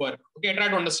thermodynamic work? Okay, try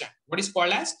to understand what is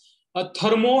called as a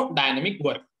thermodynamic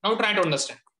work. Now try to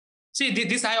understand. See,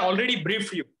 this I already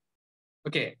briefed you.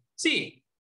 Okay, see,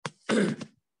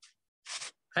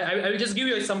 I will just give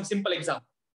you some simple example.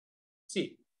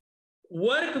 See,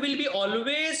 work will be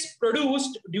always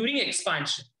produced during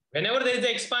expansion. Whenever there is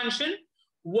an expansion,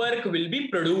 work will be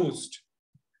produced.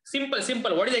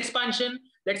 Simple. What is expansion?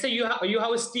 Let's say you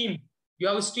have a steam. You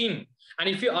have steam, and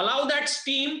if you allow that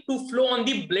steam to flow on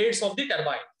the blades of the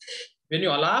turbine, when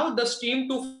you allow the steam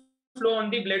to flow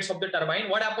on the blades of the turbine,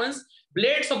 what happens?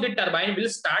 Blades of the turbine will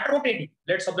start rotating.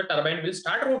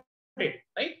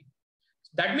 Right?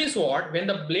 That means what? When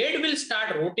the blade will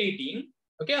start rotating,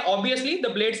 okay, obviously the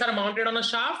blades are mounted on a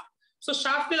shaft, so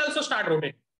shaft will also start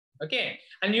rotating. Okay,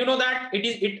 and you know that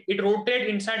it rotates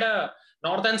inside a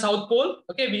north and south pole.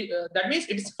 Okay, that means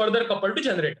it is further coupled to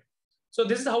generator. So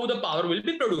this is how the power will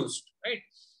be produced, right?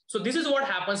 So this is what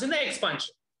happens in the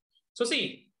expansion. So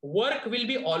see, work will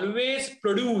be always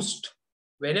produced.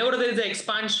 Whenever there is an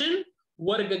expansion,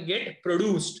 work get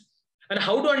produced. And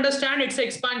how to understand its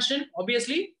expansion?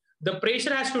 Obviously, the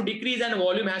pressure has to decrease and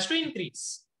volume has to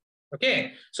increase.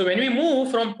 Okay. So when we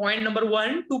move from point number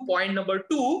 1 to point number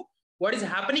 2, what is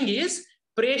happening is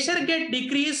pressure get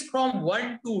decreased from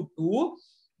 1 to 2,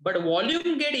 but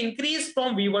volume get increased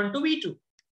from V1 to V2.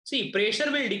 See,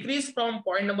 pressure will decrease from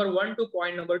point number 1 to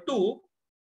point number 2.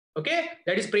 Okay,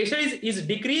 that is pressure is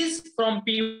decreased from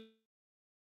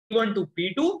P1 to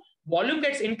P2. Volume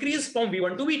gets increased from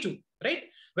V1 to V2. Right?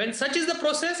 When such is the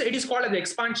process, it is called as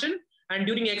expansion. And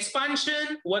during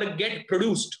expansion, work get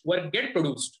produced. Work get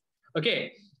produced.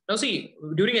 Okay. Now see,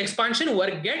 during expansion,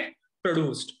 work get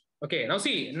produced. Okay. Now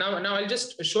see, now I'll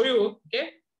just show you.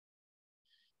 Okay.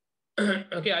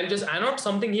 Okay, I'll just annote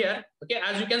something here. Okay,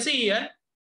 as you can see here.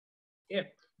 Okay,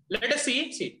 let us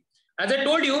see. See, as I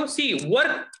told you, see,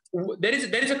 work. There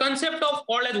is a concept of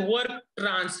called as work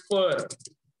transfer.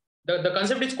 The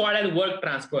concept is called as work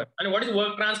transfer. And what is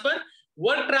work transfer?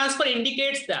 Work transfer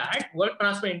indicates that work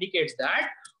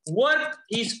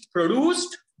is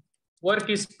produced. Work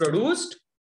is produced.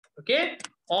 Okay,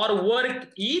 or work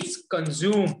is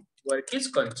consumed. Work is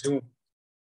consumed.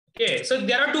 Okay, so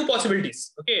there are two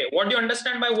possibilities. Okay, what do you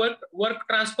understand by work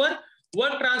transfer?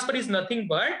 Work transfer is nothing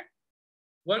but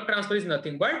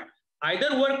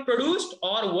either work produced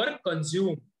or work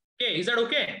consumed. Okay, is that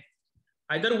okay?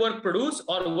 Either work produced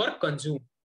or work consumed.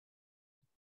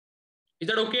 Is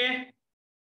that okay?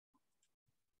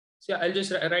 See, I'll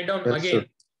just write down again. Sir.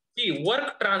 See,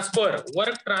 work transfer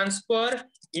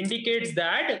indicates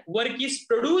that work is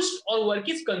produced or work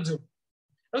is consumed.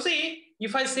 Now see,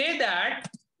 if I say that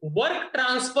work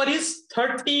transfer is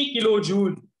 30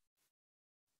 kilojoule.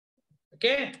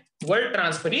 Okay, work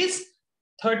transfer is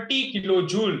 30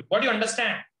 kilojoule. What do you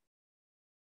understand?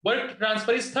 Work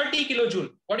transfer is 30 kilojoule.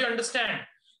 What do you understand?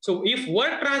 So if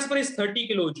work transfer is 30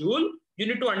 kilojoule, you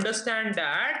need to understand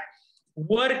that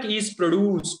work is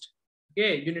produced.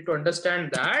 Okay, you need to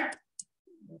understand that.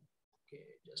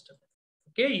 Okay, just a minute.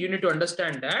 Okay, you need to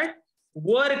understand that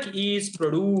work is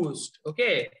produced.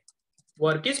 Okay,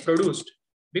 work is produced.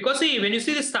 Because see, when you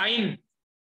see the sign,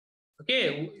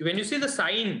 okay, when you see the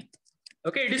sign,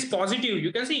 okay, it is positive.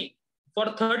 You can see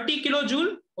for 30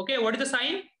 kilojoule, okay, what is the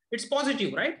sign? It's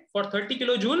positive, right? For 30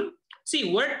 kilojoule,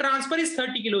 see, work transfer is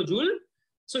 30 kilojoule.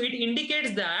 So it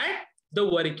indicates that the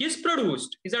work is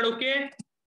produced. Is that okay?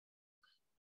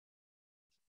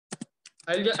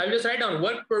 I'll just write down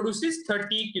work produces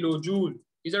 30 kilojoule.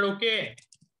 Is that okay?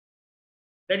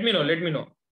 Let me know.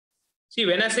 See,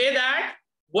 when I say that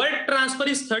work transfer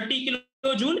is 30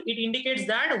 kilojoule, it indicates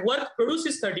that work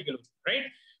produces 30 kilojoule, right?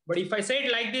 But if I say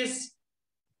it like this,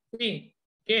 see,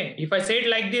 okay, if I say it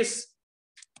like this,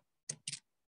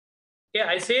 okay,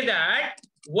 I say that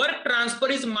work transfer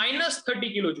is minus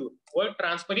 30 kilojoule. Work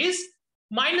transfer is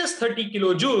minus 30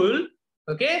 kilojoule.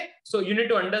 Okay, so you need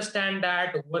to understand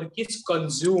that work is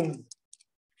consumed.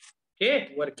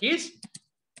 Okay, work is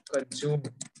consumed.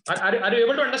 Are you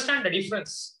able to understand the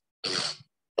difference?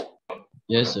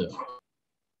 Yes, sir.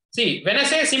 See, when I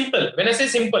say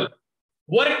simple,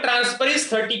 work transfer is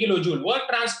 30 kilojoule. Work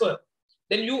transfer.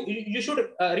 Then you should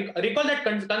recall that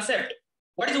concept.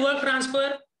 What is work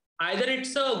transfer? Either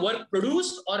it's a work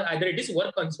produced or either it is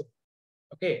work consumed.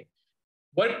 Okay,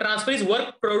 work transfer is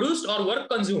work produced or work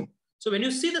consumed. So when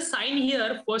you see the sign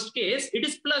here, first case, it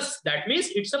is plus. That means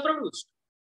it's a produced.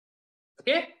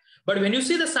 Okay. But when you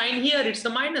see the sign here, it's the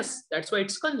minus. That's why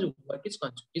it's consumed. Work is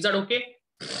consumed. Is that okay?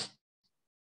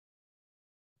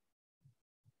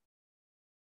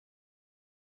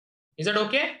 Is that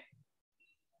okay?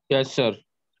 Yes, sir.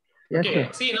 Yes, okay.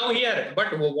 Sir. See now here,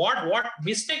 but what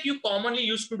mistake you commonly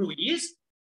used to do is,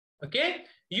 okay,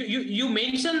 you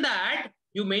mention that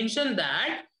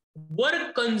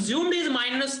work consumed is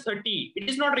minus 30. It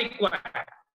is not required.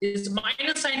 This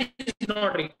minus sign is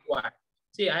not required.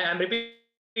 See, I am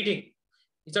repeating.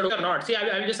 Is that okay or not? See,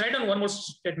 I will just write down one more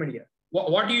statement here.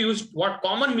 What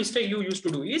common mistake you used to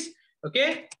do is,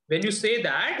 okay, when you say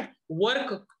that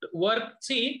work,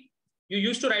 see, you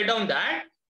used to write down that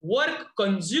work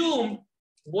consumed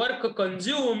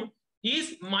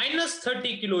is minus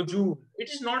 30 kilojoule. It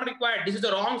is not required. This is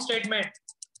the wrong statement.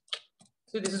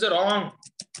 See, this is a wrong.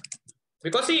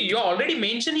 Because see, you already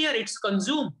mentioned here it's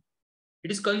consumed.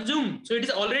 It is consumed. So it is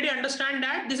already understand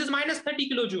that this is minus 30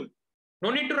 kilojoule.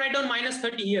 No need to write down minus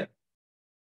 30 here.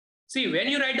 See, when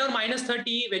you write down minus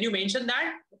 30, when you mention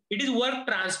that, it is work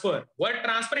transfer. Work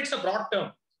transfer, it's a broad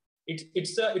term.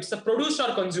 It's a produced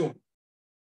or consumed.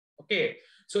 Okay.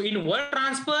 So in work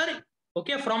transfer,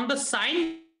 okay, from the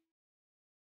sign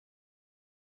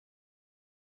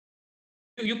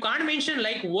you can't mention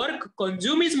like work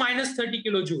consumed is minus 30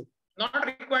 kilojoule. Not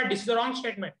required. This is the wrong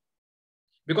statement.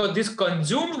 Because this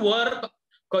consumed word,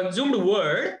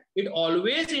 it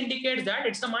always indicates that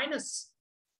it's a minus.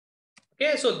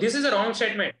 Okay, so this is a wrong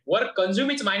statement. Work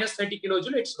consumed is minus 30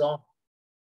 kilojoule. It's wrong.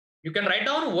 You can write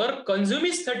down work consumed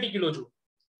is 30 kilojoule,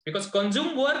 because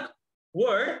consumed work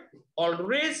word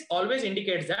always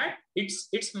indicates that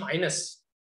it's minus.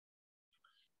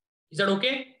 Is that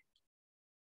okay?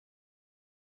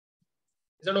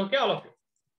 Is that okay, all of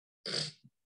you?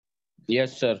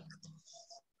 Yes, sir.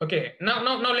 Okay. Now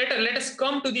let us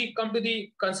come to the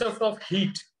concept of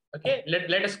heat. Okay.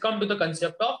 Let us come to the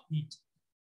concept of heat.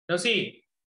 Now see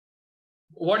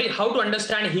how to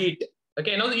understand heat.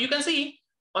 Okay. Now you can see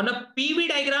on a PV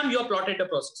diagram you have plotted the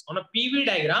process. On a PV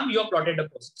diagram you have plotted the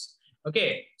process.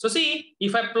 Okay. So see,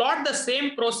 if I plot the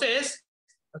same process,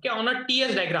 okay, on a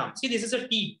TS diagram. See, this is a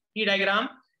T diagram.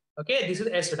 Okay. This is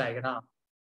S diagram.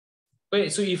 Okay.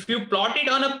 So if you plot it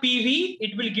on a PV,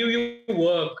 it will give you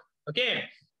work. Okay.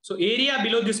 So area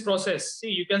below this process, see,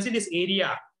 you can see this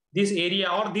area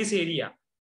or this area.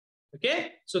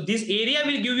 Okay. So this area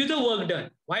will give you the work done.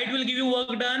 Why it will give you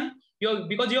work done?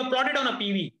 Because you have plotted on a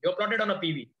PV. You have plotted on a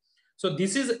PV. So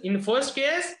this is, in first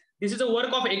case, this is a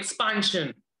work of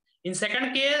expansion. In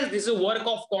second case, this is a work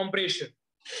of compression.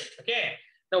 Okay.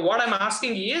 Now what I'm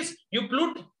asking is, you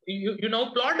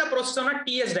now plot the process on a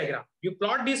TS diagram. You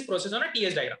plot this process on a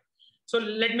TS diagram. So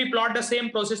let me plot the same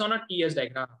process on a TS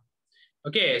diagram.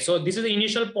 Okay, so this is the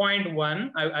initial point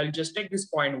 1. I'll just take this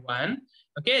point 1.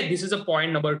 Okay, this is a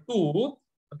point number 2.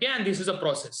 Okay, and this is a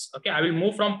process. Okay, I will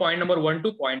move from point number 1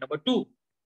 to point number 2.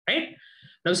 Right?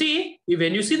 Now see,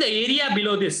 when you see the area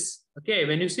below this, okay,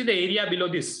 when you see the area below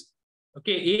this,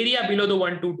 okay, area below the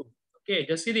 1, 2, 2. Okay,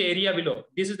 just see the area below.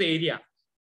 This is the area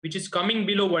which is coming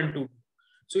below 1, 2, 2.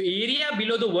 So area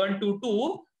below the 1, 2,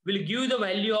 2 will give you the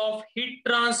value of heat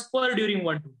transfer during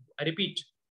 1, 2, 2. I repeat.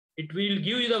 It will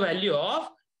give you the value of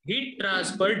heat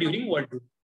transfer during 1, 2, 2.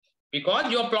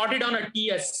 Because you are plotted on a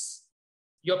TS.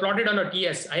 You are plotted on a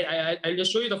TS. I'll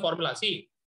just show you the formula. See,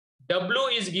 W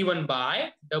is given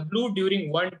by W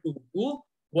during 1, 2, 2.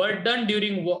 Work done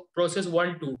during process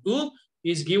 1, 2, 2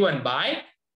 is given by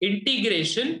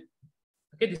integration.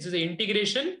 Okay, this is the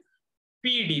integration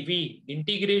PdV.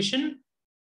 Integration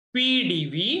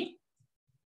PdV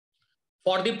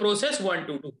for the process 1,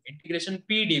 2, 2. Integration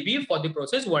PdV for the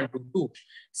process 1, 2, 2.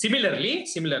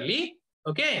 Similarly,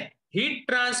 okay, heat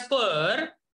transfer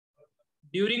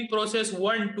during process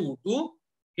 1, 2, 2.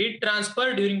 Heat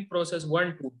transfer during process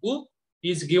 1, 2, 2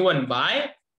 is given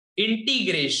by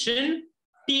integration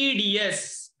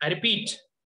TdS. I repeat,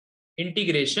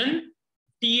 integration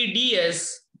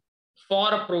TdS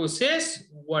for process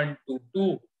 1, 2,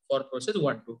 2. For process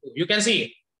 1, 2, 2. You can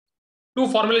see two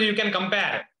formulas you can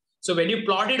compare. So when you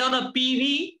plot it on a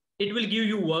PV, it will give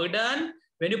you work done.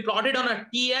 When you plot it on a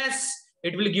TS,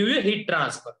 it will give you heat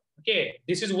transfer. Okay,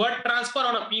 this is work transfer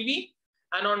on a PV,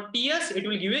 and on TS, it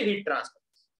will give you heat transfer.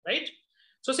 Right?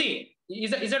 So see,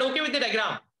 is that okay with the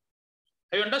diagram?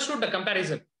 Have you understood the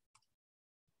comparison?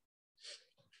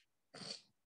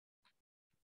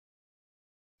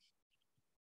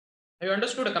 Have you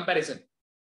understood the comparison?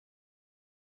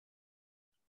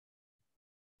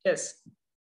 Yes.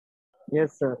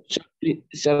 Yes, sir.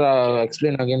 Sir,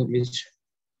 explain again, please.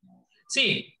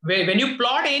 See, when you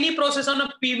plot any process on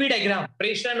a PV diagram,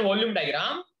 pressure and volume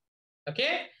diagram,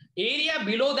 okay, area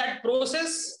below that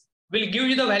process will give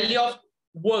you the value of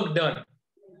work done.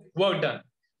 Work done.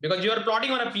 Because you are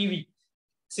plotting on a PV.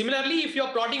 Similarly, if you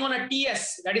are plotting on a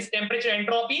TS, that is temperature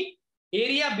entropy,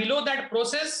 area below that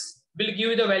process will give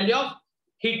you the value of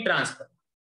heat transfer.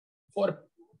 For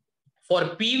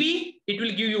PV, it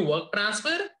will give you work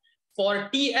transfer. For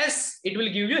TS, it will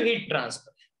give you heat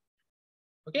transfer.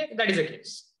 Okay, that is the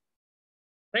case.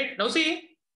 Right? Now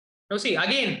see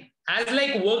again, as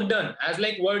like work done.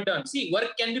 See,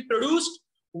 work can be produced,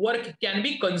 work can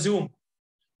be consumed.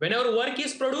 Whenever work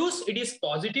is produced, it is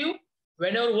positive.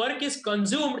 Whenever work is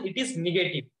consumed, it is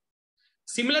negative.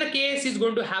 Similar case is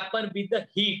going to happen with the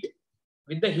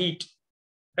heat.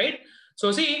 Right?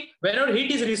 So see, whenever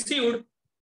heat is received,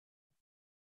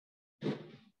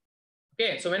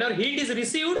 okay, so whenever heat is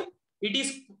received, it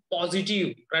is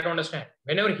positive. Try to understand.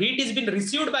 Whenever heat is been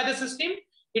received by the system,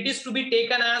 it is to be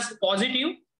taken as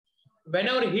positive.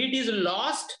 Whenever heat is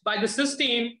lost by the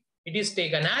system, it is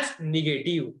taken as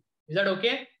negative. Is that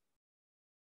okay?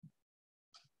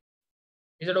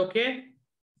 Is that okay?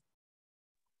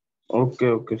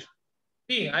 Okay.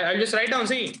 See, I'll just write down.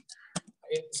 See,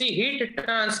 heat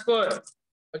transfer.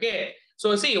 Okay.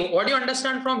 So see, what do you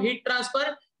understand from heat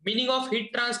transfer? Meaning of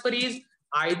heat transfer is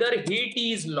either heat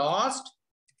is lost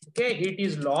Okay, heat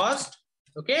is lost.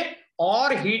 Okay,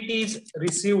 or heat is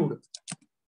received.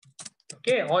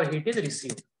 Okay, or heat is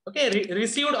received. Okay,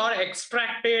 received or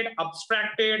extracted,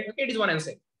 abstracted. Okay, it is one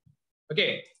answer.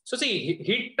 Okay, so see,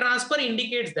 heat transfer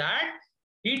indicates that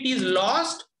heat is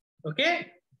lost. Okay,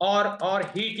 or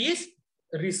heat is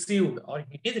received, or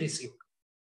heat is received.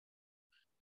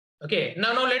 Okay,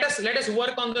 now let us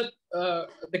work on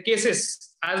the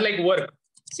cases as like work.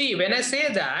 See, when I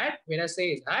say that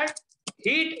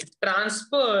heat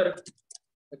transfer,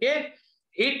 okay,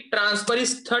 heat transfer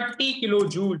is 30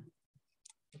 kilojoule.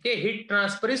 Okay, heat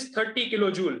transfer is 30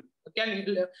 kilojoule. Okay,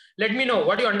 let me know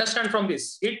what you understand from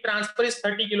this. Heat transfer is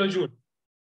 30 kilojoule.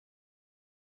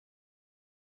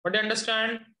 What do you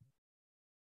understand?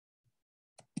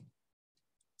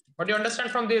 What do you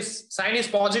understand from this? Sign is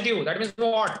positive. That means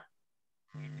what?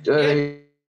 Sir,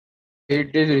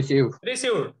 heat is received.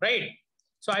 Received, right?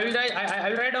 So I will write. I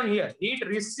will write down here. Heat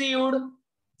received.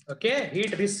 Okay,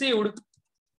 heat received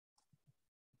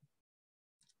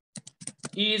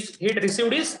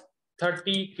is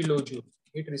 30 kilojoule.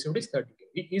 Heat received is 30.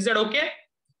 Is that okay?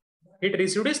 Heat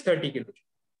received is 30 kilojoule.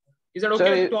 Is that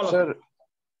okay to all of you?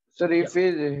 Sir, if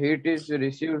heat is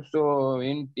received, so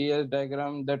in TS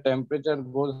diagram the temperature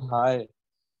goes high.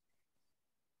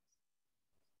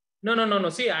 No.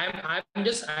 See, I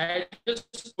just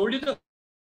told you the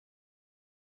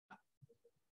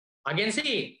again.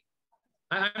 See,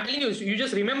 I'm telling you, you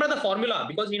just remember the formula,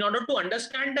 because in order to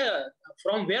understand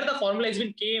from where the formula has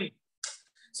been came.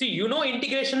 See, you know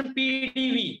integration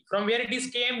PDV, from where it is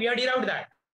came, we have derived that.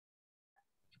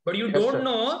 But you don't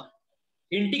know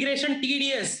integration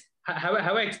TDS. Have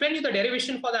I explained you the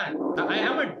derivation for that? I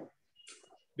haven't.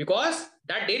 Because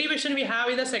that derivation we have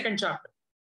in the second chapter.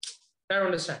 I don't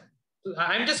understand.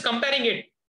 I'm just comparing it.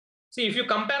 See, if you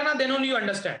compare now, then only you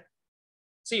understand.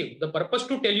 See, the purpose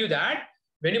to tell you that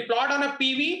when you plot on a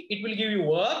PV, it will give you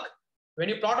work. When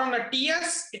you plot on a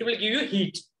TS, it will give you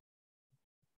heat.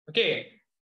 Okay.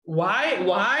 Why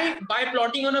by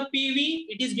plotting on a PV,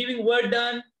 it is giving work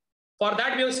done? For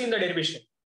that, we have seen the derivation.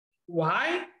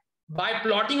 Why? By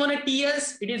plotting on a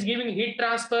TS, it is giving heat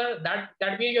transfer.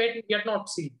 That we yet not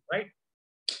seen, right?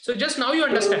 So just now you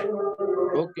understand.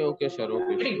 Okay, sir.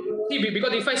 Okay. See,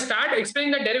 because if I start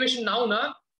explaining the derivation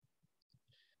now,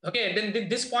 okay, then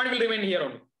this point will remain here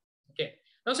only. Okay.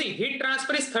 Now see, heat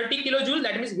transfer is 30 kilojoule.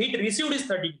 That means heat received is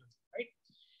 30 kilojoule, right?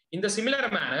 In the similar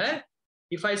manner,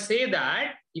 if I say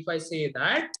that,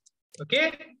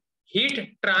 okay,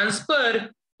 heat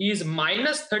transfer is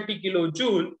minus 30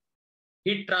 kilojoule.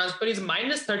 Heat transfer is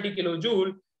minus 30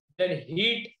 kilojoule. Then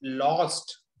heat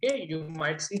lost. Okay, you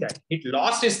might see that heat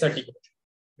lost is 30 kilojoule.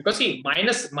 Because see,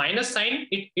 minus sign,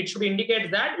 it should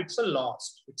indicate that it's a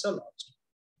lost. It's a lost.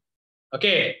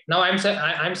 Okay, now I'm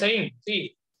saying,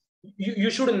 see, you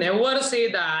should never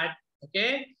say that.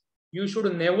 Okay, you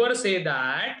should never say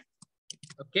that.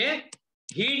 Okay,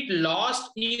 heat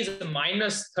lost is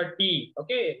minus 30.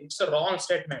 Okay, it's a wrong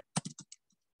statement.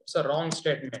 It's a wrong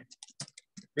statement.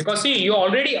 Because see, you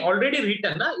already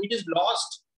written, it is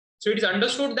lost. So it is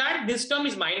understood that this term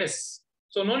is minus.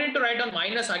 So no need to write down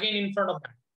minus again in front of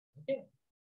that. Okay.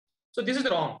 So this is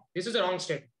wrong. This is the wrong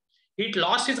statement. Heat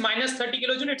lost is minus 30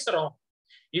 kilojoule. It's wrong.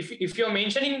 If you're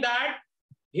mentioning that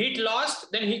heat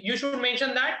lost, then you should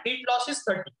mention that heat loss is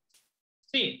 30.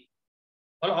 See,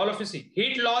 all of you see,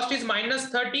 heat lost is minus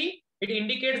 30. It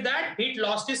indicates that heat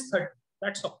lost is 30.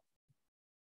 That's all.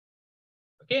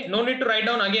 Okay, no need to write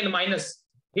down again minus.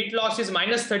 Heat loss is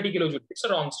minus 30 kilojoule. It's a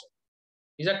wrong statement.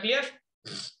 Is that clear?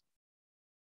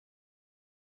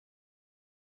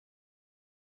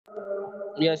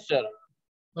 Yes, sir.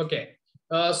 Okay.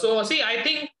 So see, I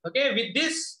think, okay, with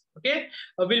this, okay,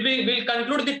 we'll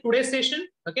conclude the today's session.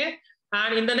 Okay,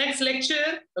 and in the next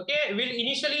lecture, okay, we'll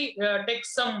initially take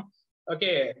some,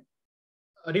 okay,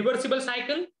 reversible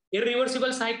cycle,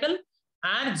 irreversible cycle,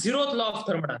 and zeroth law of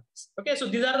thermodynamics. Okay, so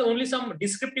these are only some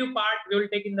descriptive part we will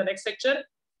take in the next lecture.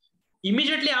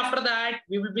 Immediately after that,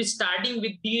 we will be starting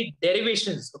with the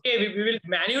derivations. Okay, we will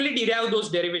manually derive those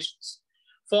derivations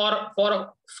for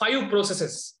 5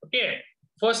 processes. Okay,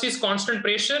 first is constant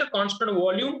pressure, constant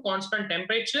volume, constant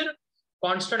temperature,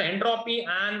 constant entropy,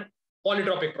 and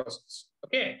polytropic process.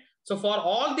 Okay, so for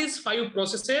all these 5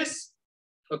 processes,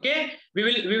 okay, we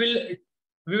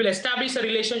will establish a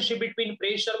relationship between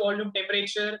pressure, volume,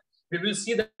 temperature. We will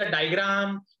see the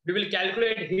diagram. We will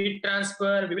calculate heat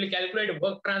transfer. We will calculate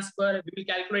work transfer. We will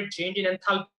calculate change in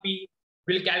enthalpy.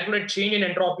 We will calculate change in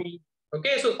entropy.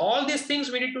 Okay, so all these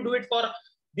things we need to do it for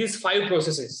these 5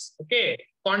 processes. Okay,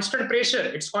 constant pressure,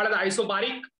 it's called as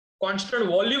isobaric. Constant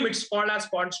volume, it's called as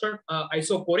constant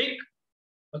isochoric.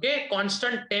 Okay,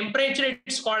 constant temperature,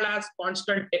 it's called as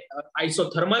constant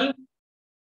isothermal.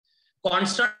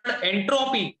 Constant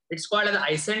entropy, it's called as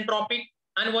isentropic.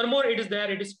 And one more, it is there,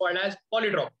 it is called as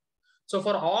polytropic. So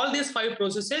for all these 5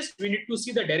 processes, we need to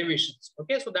see the derivations.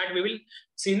 Okay, so that we will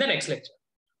see in the next lecture.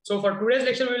 So for today's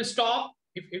lecture, we will stop.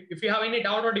 If you have any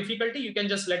doubt or difficulty, you can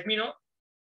just let me know.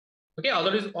 Okay,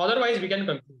 otherwise we can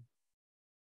conclude.